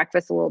I have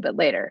breakfast a little bit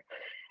later.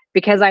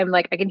 Because I'm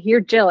like, I can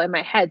hear Jill in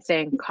my head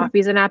saying, coffee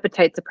is an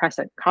appetite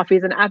suppressant. Coffee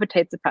is an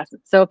appetite suppressant.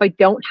 So if I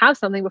don't have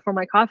something before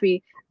my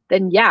coffee,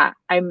 then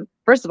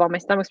first of all, my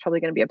stomach's probably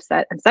going to be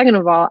upset. And second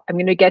of all, I'm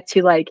going to get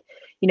to like,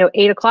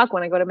 8 o'clock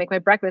when I go to make my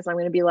breakfast, I'm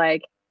going to be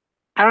like,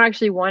 I don't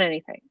actually want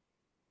anything.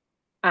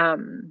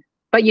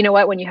 But you know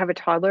what? When you have a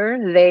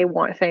toddler, they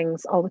want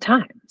things all the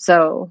time.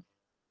 So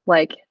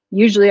like,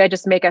 usually I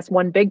just make us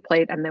one big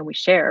plate and then we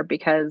share,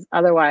 because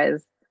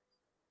otherwise,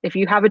 if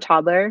you have a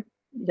toddler,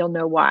 you'll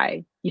know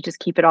why. You just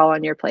keep it all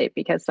on your plate,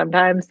 because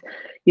sometimes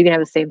you can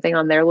have the same thing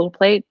on their little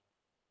plate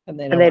and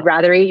they'd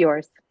rather eat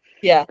yours.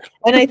 Yeah.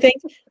 And I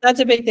think that's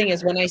a big thing,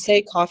 is when I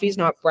say coffee's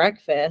not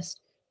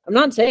breakfast, I'm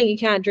not saying you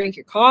can't drink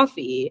your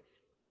coffee,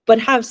 but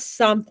have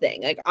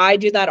something. Like, I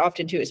do that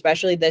often too,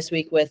 especially this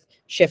week with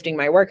shifting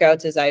my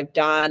workouts, is I've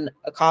done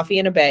a coffee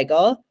and a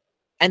bagel.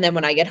 And then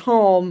when I get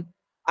home,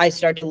 I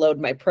start to load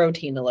my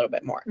protein a little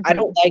bit more. I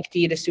don't like to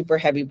eat a super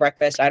heavy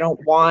breakfast. I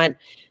don't want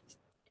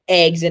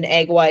eggs and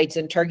egg whites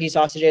and turkey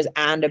sausages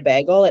and a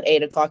bagel at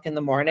 8 o'clock in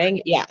the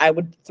morning. Yeah, I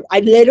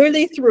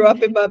literally threw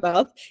up in my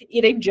mouth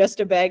eating just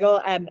a bagel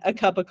and a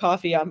cup of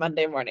coffee on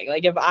Monday morning.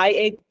 Like, if I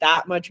ate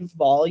that much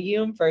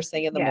volume first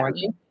thing in the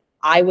morning,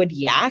 I would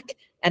yak.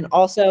 And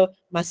also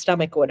my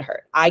stomach would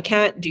hurt. I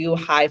can't do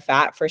high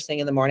fat first thing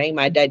in the morning.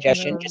 My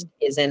digestion just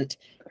isn't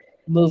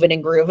moving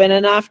and grooving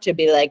enough to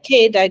be like,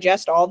 hey,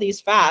 digest all these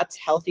fats,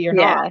 healthy or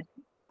not.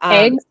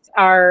 Eggs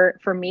are,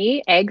 for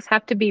me, eggs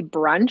have to be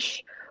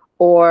brunch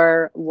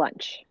or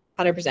lunch.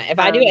 100%. If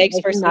I do eggs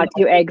first, not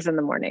do eggs in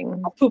the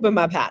morning. I'll poop in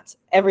my pants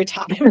every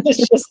time.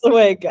 It's just the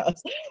way it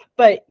goes.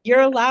 But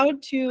you're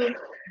allowed to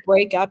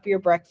break up your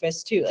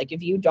breakfast too. Like,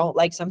 if you don't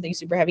like something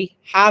super heavy,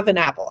 have an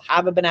apple,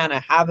 have a banana,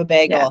 have a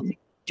bagel,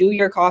 do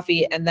your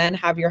coffee, and then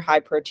have your high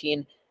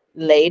protein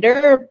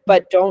later,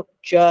 but don't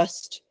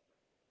just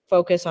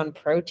focus on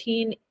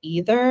protein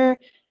either.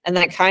 And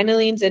that kind of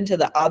leans into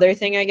the other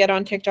thing I get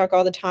on TikTok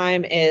all the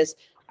time is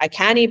I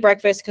can't eat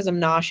breakfast because I'm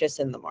nauseous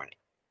in the morning.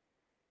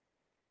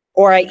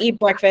 Or I eat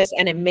breakfast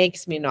and it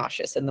makes me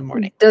nauseous in the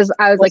morning. Does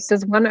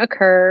one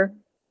occur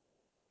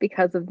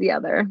because of the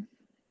other?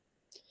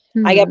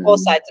 I get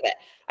both sides of it.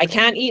 I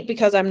can't eat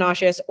because I'm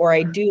nauseous, or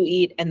I do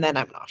eat and then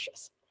I'm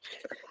nauseous.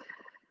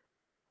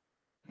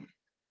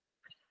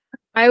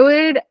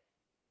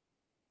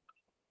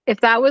 If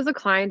that was a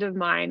client of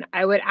mine,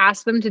 I would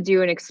ask them to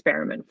do an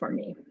experiment for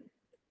me.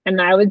 And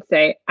I would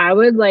say, I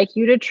would like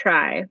you to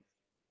try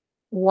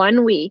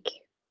 1 week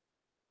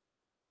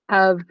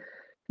of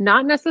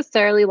not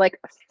necessarily like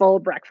a full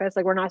breakfast.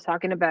 Like we're not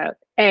talking about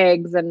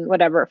eggs and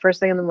whatever first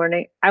thing in the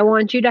morning. I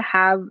want you to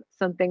have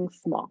something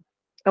small.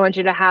 I want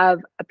you to have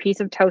a piece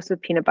of toast with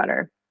peanut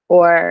butter,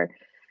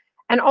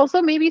 and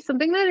also maybe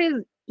something that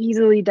is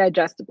easily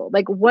digestible.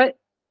 Like what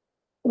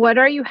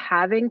are you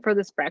having for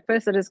this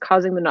breakfast that is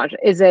causing the nausea?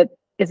 Is it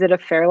a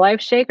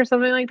Fairlife shake or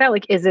something like that?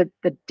 Like, is it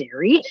the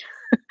dairy?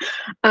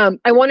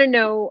 I want to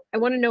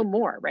know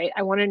more, right?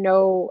 I want to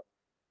know,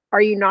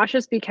 are you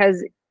nauseous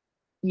because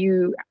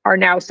you are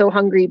now so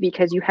hungry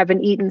because you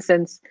haven't eaten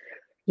since,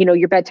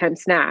 your bedtime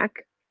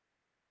snack?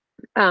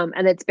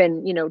 And it's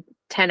been,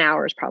 10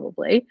 hours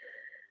probably.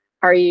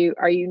 Are you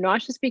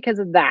nauseous because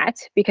of that?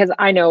 Because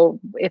I know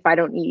if I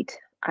don't eat,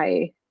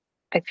 I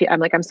feel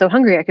I'm so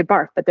hungry I could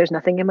barf, but there's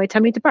nothing in my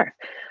tummy to barf.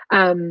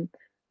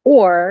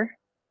 Or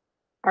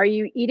are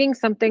you eating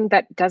something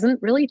that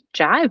doesn't really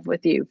jive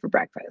with you for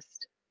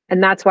breakfast?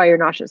 And that's why you're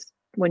nauseous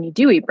when you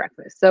do eat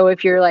breakfast. So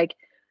if you're like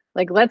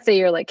let's say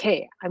you're like,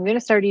 hey, I'm going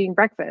to start eating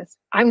breakfast.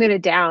 I'm going to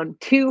down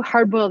 2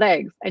 hard-boiled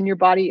eggs. And your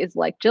body is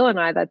like Jill and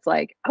I, that's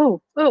like,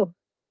 oh, no.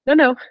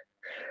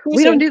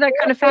 We don't do that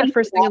kind of fat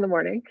first thing in the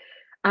morning.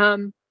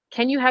 Can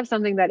you have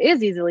something that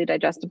is easily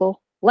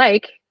digestible,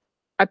 like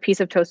a piece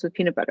of toast with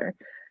peanut butter?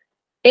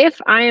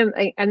 If I am,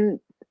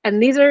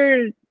 and these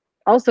are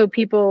also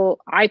people,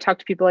 I talk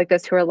to people like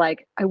this who are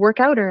like, I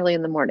work out early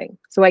in the morning,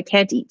 so I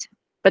can't eat.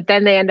 But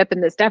then they end up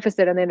in this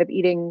deficit and they end up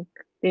eating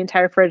the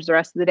entire fridge the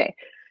rest of the day.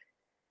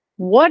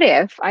 What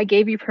if I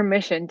gave you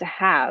permission to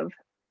have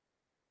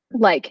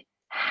like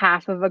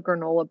half of a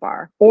granola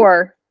bar,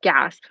 or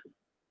gasp,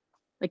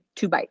 like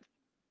 2 bites?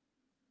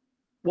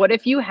 What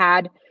if you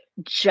had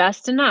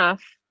just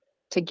enough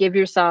to give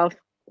yourself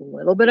a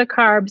little bit of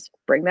carbs,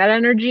 bring that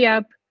energy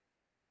up,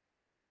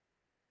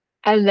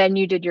 and then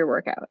you did your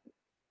workout?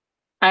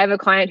 I have a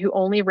client who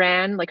only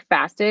ran, like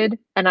fasted,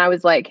 and I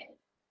was like,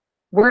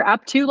 we're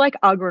up to like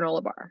a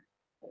granola bar,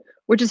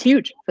 which is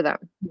huge for them.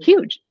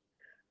 Huge.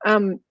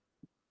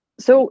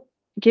 So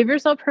give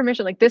yourself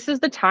permission. Like, this is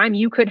the time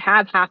you could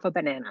have half a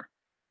banana.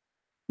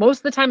 Most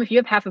of the time, if you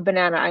have half a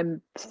banana,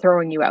 I'm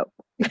throwing you out.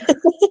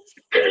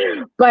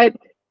 But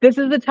this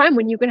is the time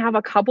when you can have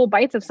a couple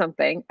bites of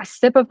something, a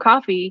sip of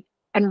coffee,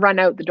 and run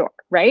out the door,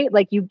 right?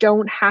 Like,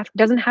 doesn't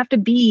have to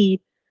be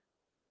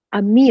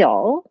a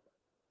meal.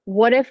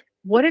 What if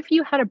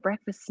you had a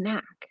breakfast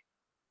snack?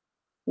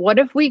 What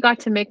if we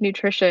got to make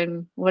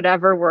nutrition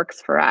whatever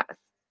works for us?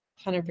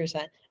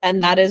 100%.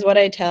 And that is what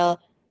I tell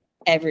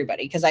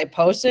everybody, because I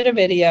posted the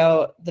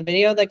video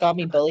that got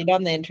me bullied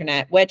on the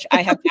internet, which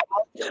I have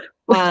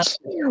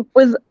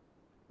was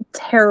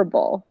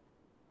terrible.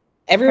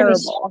 Everyone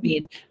was so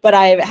mean, but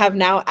I have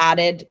now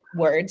added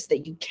words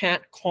that you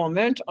can't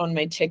comment on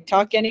my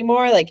TikTok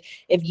anymore. Like,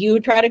 if you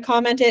try to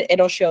comment it,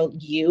 it'll show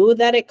you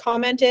that it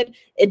commented.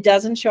 It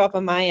doesn't show up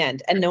on my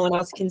end, and no one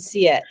else can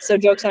see it. So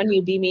joke's on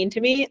you. Be mean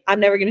to me. I'm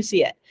never going to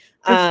see it.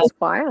 It's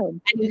wild.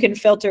 And you can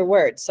filter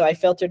words. So I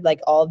filtered like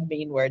all the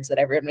mean words that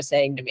everyone was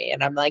saying to me,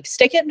 and I'm like,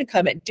 stick it in a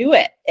comment. Do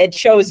it. It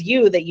shows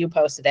you that you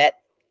posted it.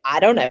 I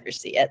don't ever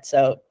see it.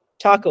 So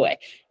talk away.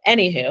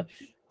 Anywho.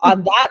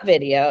 On that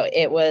video,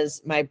 it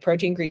was my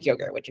protein Greek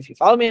yogurt, which if you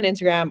follow me on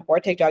Instagram or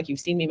TikTok,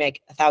 you've seen me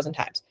make 1,000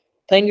 times.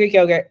 Plain Greek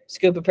yogurt,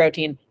 scoop of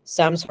protein,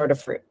 some sort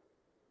of fruit.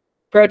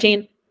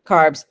 Protein,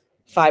 carbs,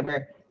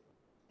 fiber,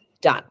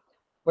 done.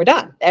 We're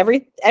done.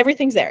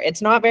 Everything's there.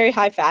 It's not very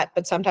high fat,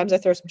 but sometimes I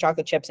throw some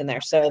chocolate chips in there.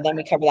 So then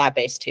we cover that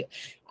base too.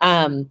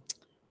 And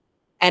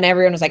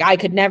everyone was like, I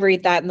could never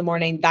eat that in the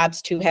morning.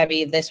 That's too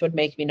heavy. This would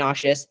make me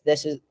nauseous.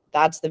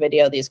 That's the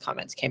video these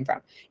comments came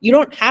from. You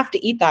don't have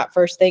to eat that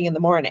first thing in the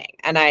morning.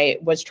 And I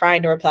was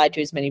trying to reply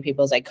to as many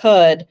people as I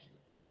could.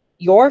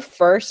 Your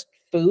first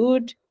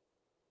food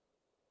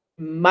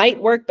might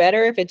work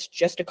better if it's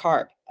just a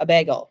carb, a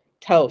bagel,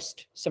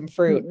 toast, some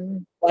fruit,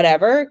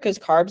 whatever, because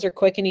carbs are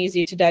quick and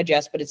easy to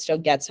digest, but it still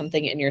gets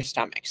something in your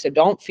stomach. So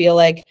don't feel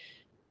like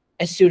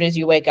as soon as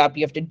you wake up,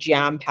 you have to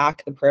jam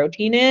pack the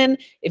protein in.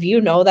 If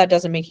you know that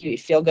doesn't make you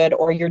feel good,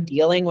 or you're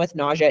dealing with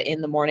nausea in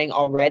the morning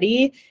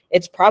already,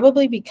 it's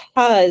probably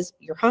because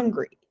you're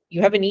hungry.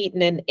 You haven't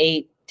eaten in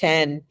 8,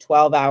 10,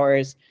 12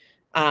 hours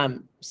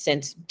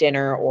since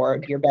dinner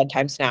or your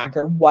bedtime snack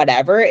or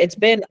whatever. It's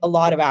been a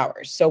lot of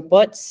hours. So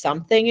put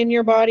something in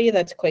your body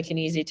that's quick and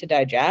easy to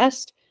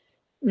digest.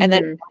 And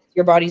then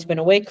your body's been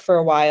awake for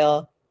a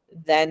while,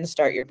 then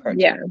start your protein.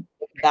 Yeah.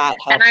 that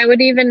helps. And I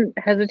would even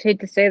hesitate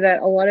to say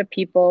that a lot of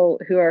people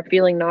who are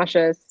feeling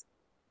nauseous,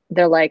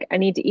 they're like, I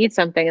need to eat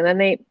something. And then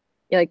they,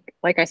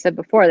 like I said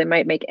before, they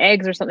might make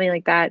eggs or something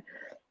like that.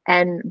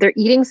 And they're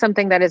eating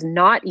something that is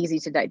not easy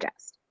to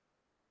digest.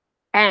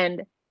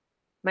 And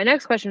my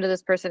next question to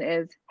this person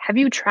is, have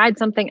you tried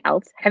something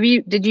else?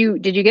 Did you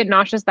get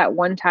nauseous that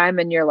one time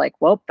and you're like,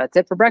 well, that's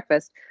it for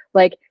breakfast?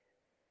 Like,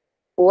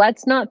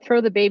 let's not throw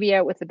the baby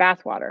out with the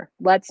bathwater.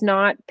 Let's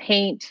not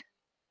paint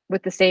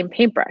with the same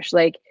paintbrush.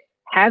 Like,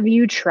 have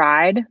you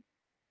tried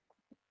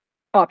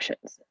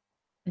options?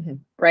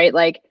 Right?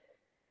 Like,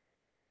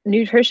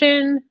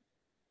 nutrition,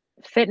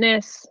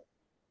 fitness,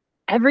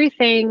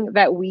 everything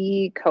that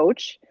we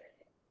coach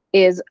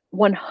is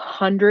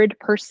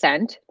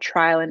 100%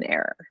 trial and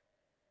error.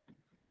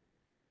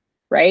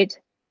 Right?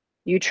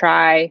 You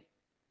try,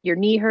 your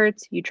knee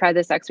hurts, you try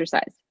this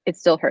exercise, it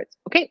still hurts.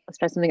 Okay, let's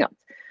try something else.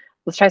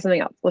 Let's try something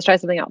else. Let's try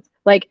something else.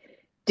 Like,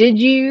 did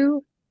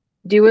you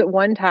do it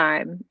one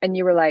time and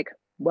you were like,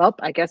 well,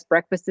 I guess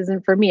breakfast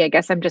isn't for me. I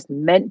guess I'm just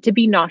meant to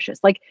be nauseous.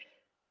 Like,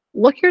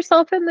 look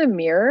yourself in the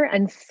mirror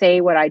and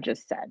say what I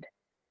just said.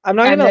 I'm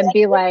not and gonna then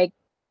be like,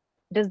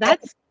 does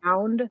that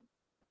sound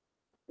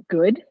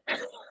good?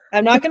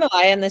 I'm not gonna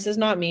lie, and this is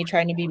not me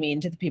trying to be mean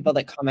to the people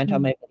that comment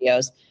on my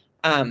videos.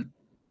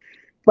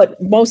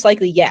 But most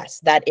likely, yes,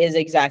 that is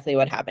exactly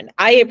what happened.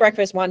 I ate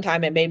breakfast one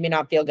time, it made me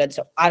not feel good,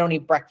 so I don't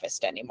eat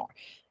breakfast anymore.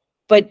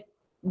 But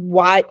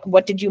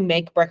what did you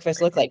make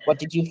breakfast look like? What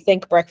did you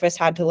think breakfast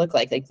had to look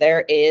like? Like,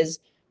 there is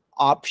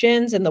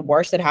options, and the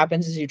worst that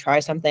happens is you try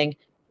something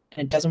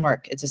and it doesn't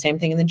work. It's the same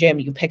thing in the gym.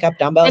 You pick up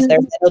dumbbells, they're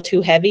a little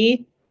too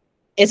heavy.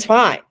 It's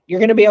fine. You're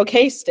gonna be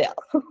okay still.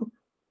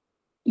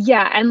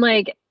 Yeah,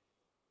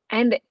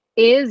 and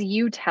is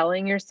you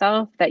telling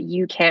yourself that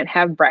you can't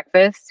have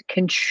breakfast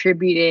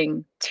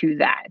contributing to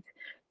that?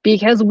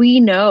 Because we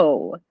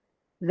know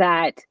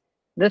that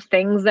the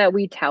things that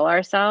we tell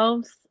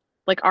ourselves,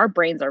 like, our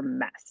brains are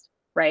messed,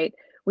 right?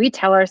 We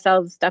tell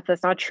ourselves stuff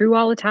that's not true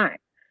all the time.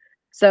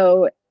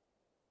 So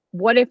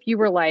what if you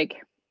were like,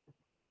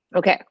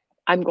 okay,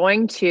 I'm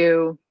going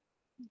to,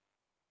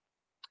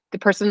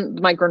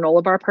 my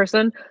granola bar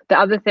person, the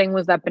other thing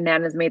was that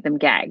bananas made them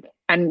gag.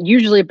 And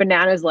usually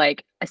bananas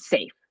like a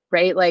safe,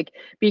 right? Like,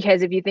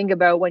 because if you think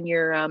about when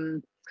your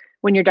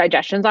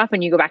digestion's off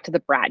and you go back to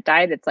the brat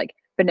diet, it's like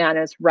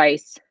bananas,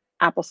 rice,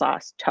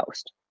 applesauce,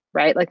 toast,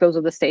 right? Like, those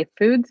are the safe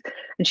foods.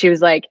 And she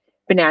was like,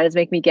 bananas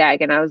make me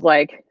gag. And I was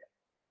like,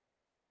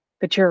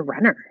 but you're a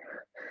runner.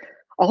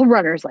 All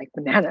runners like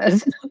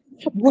bananas.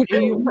 What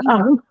do you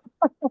mean?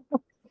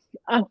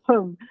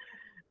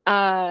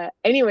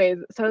 Anyways,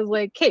 so I was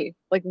like, okay,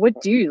 like,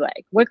 what do you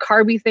like? What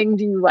carby thing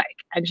do you like?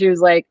 And she was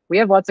like, we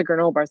have lots of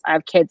granola bars. I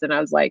have kids. And I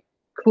was like,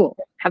 cool,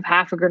 have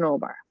half a granola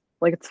bar.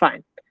 Like, it's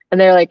fine. And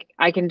they're like,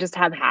 I can just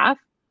have half.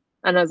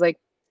 And I was like,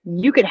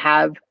 you could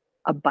have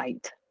a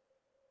bite.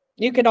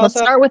 You could also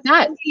start with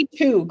that. Eat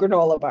 2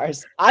 granola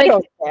bars. I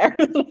don't care.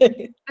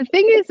 The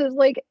thing is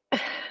like,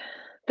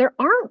 there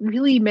aren't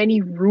really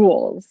many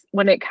rules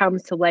when it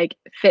comes to like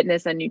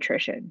fitness and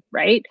nutrition,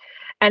 right?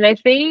 And I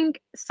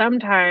think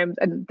sometimes,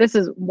 and this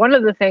is one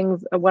of the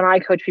things when I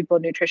coach people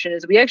in nutrition,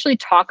 is we actually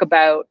talk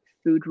about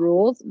food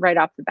rules right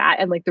off the bat,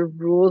 and like the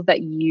rules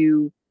that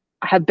you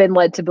have been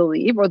led to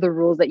believe or the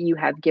rules that you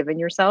have given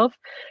yourself.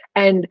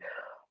 And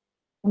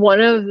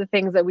one of the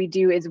things that we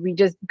do is we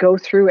just go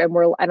through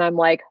and I'm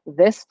like,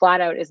 this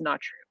flat out is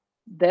not true.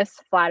 This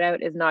flat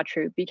out is not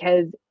true.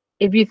 Because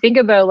if you think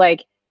about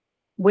like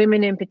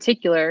women in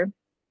particular,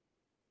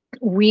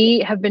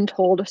 we have been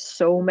told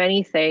so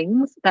many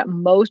things that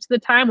most of the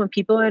time when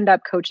people end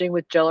up coaching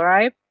with Jill or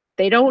I,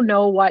 they don't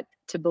know what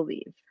to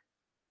believe.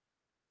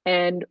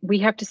 And we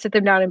have to sit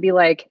them down and be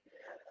like,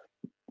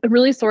 I'm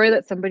really sorry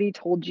that somebody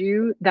told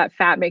you that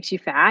fat makes you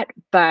fat,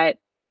 but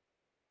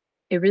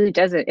it really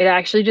doesn't. It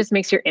actually just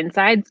makes your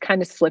insides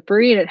kind of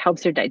slippery and it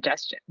helps your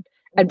digestion.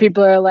 And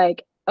people are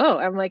like, oh,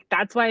 I'm like,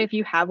 that's why if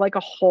you have like a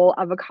whole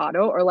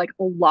avocado or like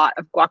a lot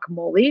of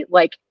guacamole,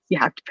 like, you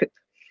have to poop.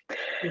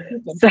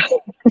 So,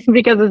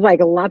 because it's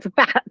like lots of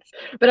fats.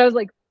 But I was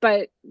like,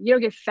 but you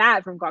don't get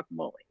fat from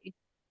guacamole. No.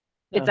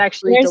 It's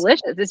actually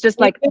delicious. It's just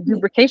like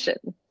lubrication.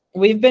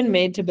 We've been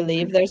made to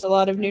believe there's a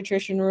lot of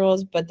nutrition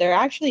rules, but there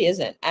actually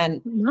isn't.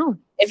 And no,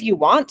 if you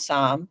want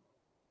some,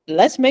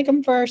 let's make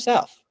them for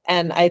ourselves.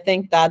 And I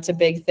think that's a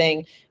big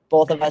thing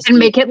both of us and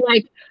make it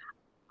like,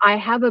 I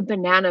have a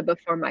banana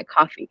before my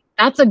coffee.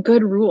 That's a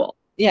good rule.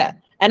 Yeah.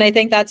 And I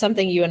think that's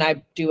something you and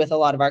I do with a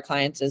lot of our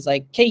clients is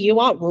like, okay, you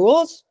want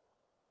rules?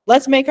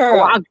 Let's make our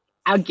own.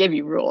 I'll give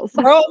you rules.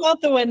 Throw them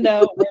out the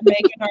window. We're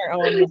making our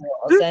own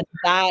rules. And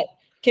that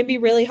can be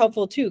really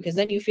helpful too, because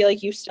then you feel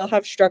like you still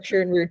have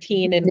structure and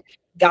routine and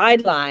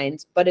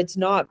guidelines, but it's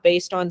not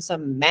based on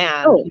some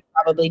man who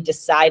probably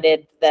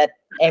decided that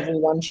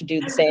everyone should do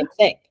the same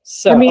thing.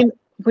 So I mean,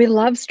 we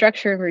love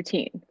structure and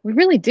routine. We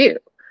really do.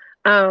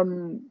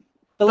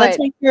 But let's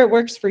make sure it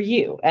works for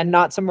you and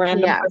not some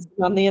random person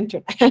on the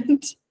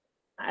internet.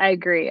 I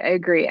agree.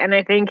 And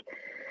I think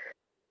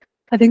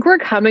we're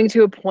coming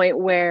to a point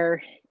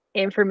where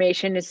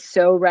information is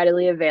so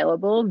readily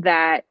available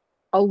that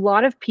a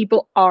lot of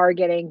people are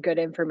getting good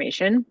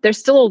information. There's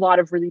still a lot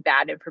of really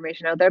bad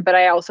information out there, but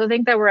I also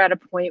think that we're at a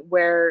point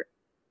where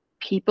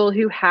people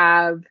who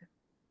have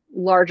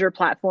larger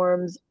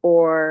platforms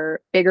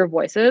or bigger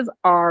voices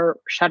are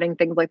shutting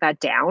things like that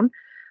down.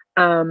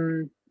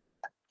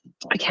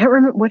 I can't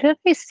remember, what did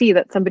I see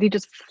that somebody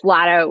just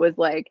flat out was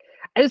like,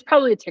 it was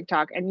probably a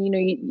TikTok, and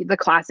the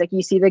classic,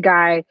 you see the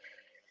guy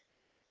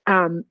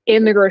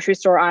in the grocery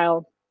store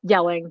aisle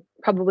yelling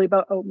probably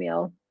about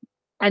oatmeal,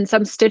 and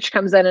some stitch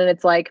comes in and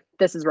it's like,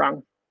 this is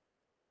wrong.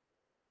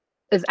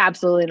 It's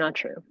absolutely not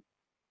true.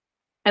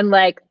 And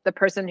like the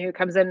person who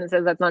comes in and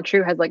says that's not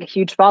true has like a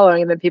huge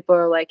following, and then people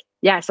are like,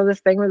 yeah, so this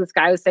thing where this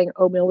guy was saying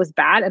oatmeal was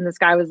bad, and this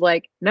guy was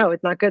like, no,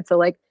 it's not good, so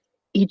like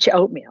eat your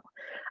oatmeal.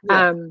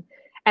 Yeah.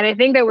 And I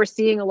think that we're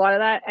seeing a lot of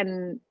that,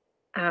 and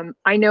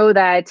I know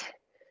that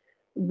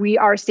we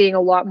are seeing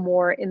a lot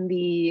more in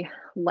the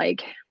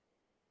like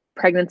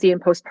pregnancy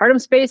and postpartum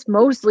space,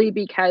 mostly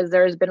because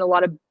there's been a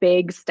lot of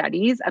big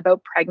studies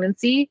about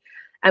pregnancy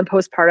and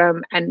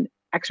postpartum and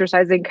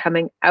exercising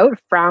coming out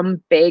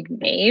from big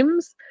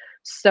names.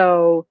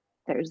 So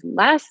there's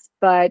less,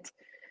 but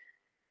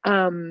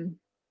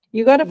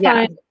you got to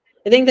find,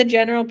 I think the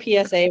general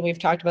PSA, we've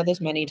talked about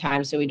this many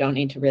times, so we don't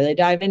need to really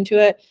dive into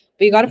it,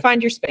 but you got to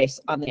find your space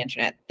on the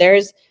internet.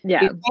 You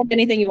can find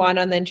anything you want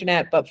on the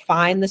internet, but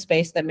find the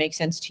space that makes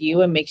sense to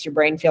you and makes your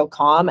brain feel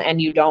calm,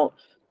 and you don't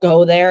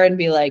go there and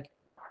be like,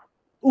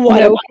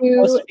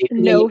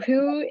 know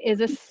who is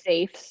a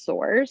safe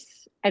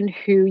source and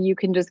who you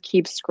can just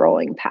keep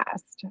scrolling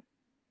past.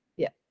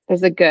 Yeah.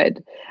 There's a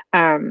good,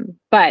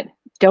 but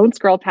don't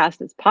scroll past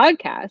this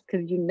podcast,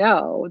 because you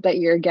know that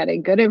you're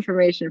getting good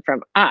information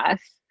from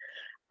us.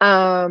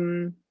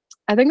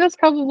 I think that's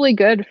probably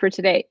good for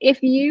today.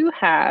 If you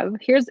have,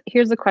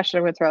 here's a question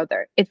I'm going to throw out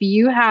there. If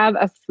you have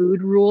a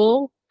food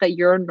rule that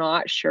you're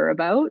not sure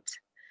about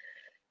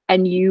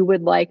and you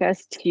would like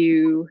us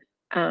to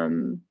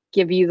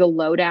give you the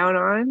lowdown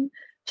on,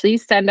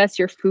 please send us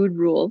your food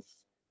rules.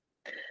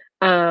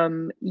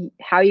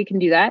 How you can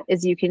do that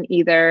is you can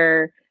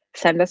either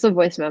send us a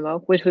voice memo,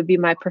 which would be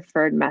my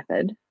preferred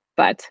method,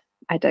 but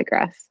I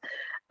digress.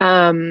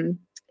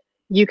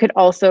 You could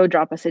also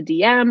drop us a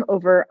DM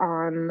over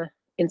on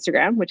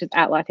Instagram, which is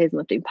at Lattes and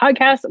Lifting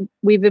Podcast.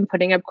 We've been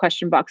putting up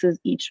question boxes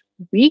each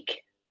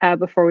week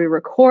before we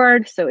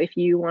record. So if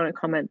you want to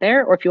comment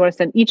there, or if you want to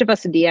send each of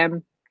us a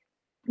DM,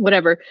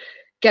 whatever,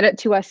 get it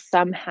to us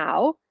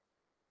somehow,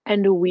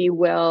 and we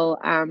will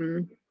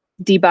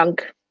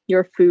debunk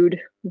your food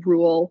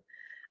rule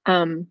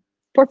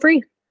for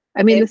free.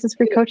 I mean, this is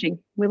free coaching.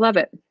 We love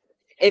it.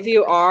 If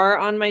you are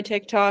on my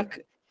TikTok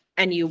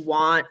and you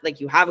want, like,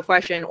 you have a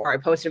question, or I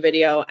post a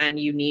video and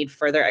you need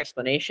further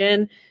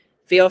explanation,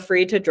 feel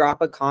free to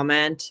drop a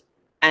comment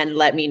and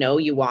let me know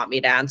you want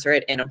me to answer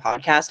it in a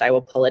podcast. I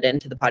will pull it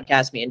into the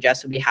podcast. Me and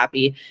Jess would be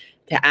happy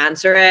to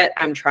answer it.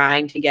 I'm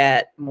trying to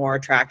get more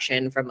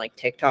traction from like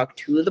TikTok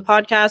to the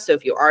podcast. So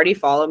if you already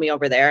follow me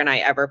over there and I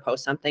ever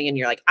post something and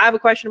you're like, I have a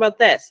question about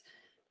this,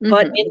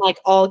 but in like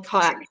all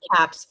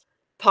caps,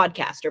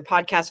 podcast or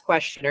podcast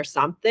question or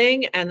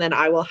something, and then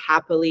I will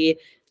happily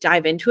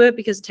dive into it,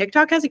 because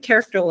TikTok has a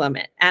character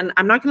limit. And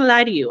I'm not going to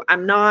lie to you,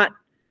 I'm not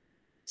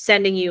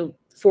sending you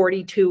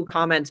 42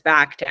 comments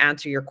back to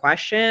answer your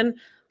question.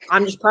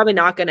 I'm just probably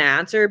not going to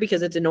answer,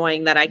 because it's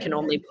annoying that I can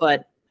only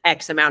put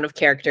X amount of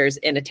characters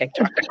in a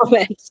TikTok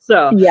comment.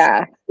 So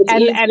yeah, it's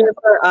easier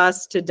for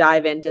us to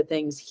dive into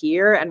things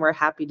here, and we're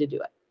happy to do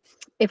it.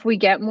 If we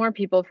get more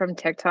people from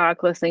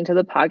TikTok listening to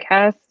the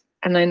podcast,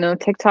 and I know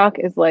TikTok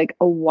is like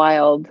a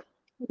wild,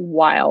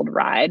 wild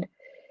ride.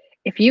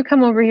 If you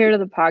come over here to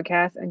the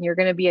podcast and you're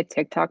going to be a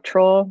TikTok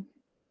troll,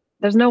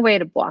 there's no way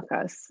to block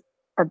us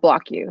or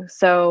block you.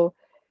 So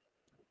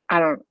I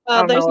don't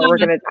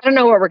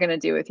know what we're gonna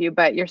do with you,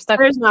 but you're stuck.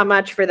 There's not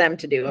much for them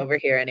to do over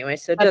here anyway,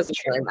 so it doesn't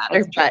really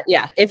matter. But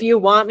yeah, if you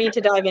want me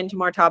to dive into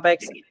more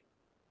topics,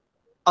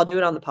 I'll do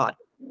it on the pod.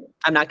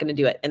 I'm not going to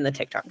do it in the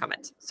TikTok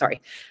comments.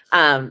 Sorry.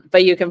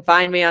 But you can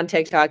find me on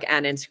TikTok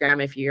and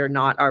Instagram if you're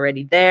not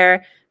already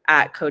there,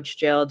 at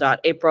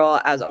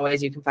coachjill.april. As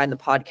always, you can find the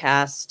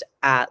podcast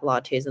at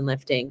Lattes and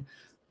Lifting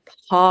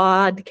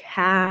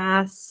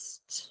Podcast.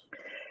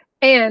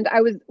 And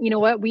you know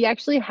what? We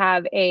actually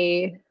have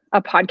a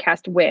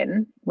podcast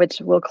win,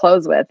 which we'll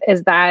close with,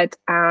 is that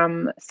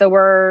so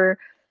we're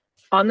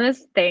on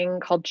this thing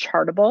called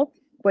Chartable,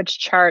 which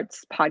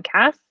charts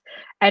podcasts,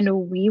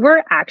 and we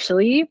were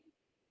actually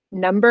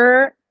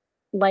number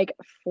like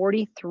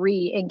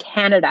 43 in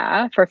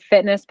Canada for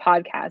fitness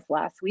podcasts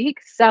last week.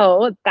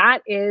 So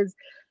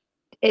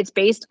it's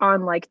based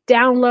on like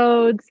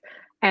downloads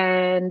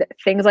and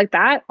things like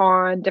that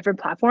on different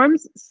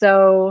platforms.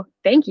 So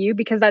thank you,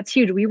 because that's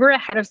huge. We were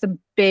ahead of some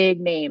big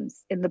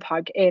names in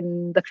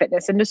the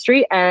fitness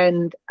industry,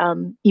 and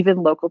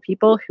even local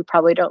people who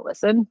probably don't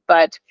listen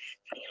but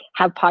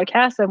have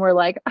podcasts, and we're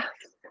like,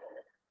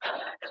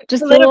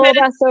 just a little bit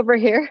of us over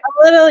here.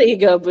 A little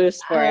ego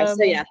boost for us.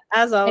 So yeah,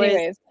 as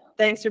always,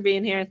 thanks for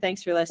being here.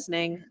 Thanks for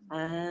listening,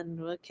 and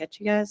we'll catch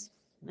you guys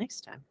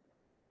next time.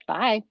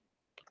 Bye.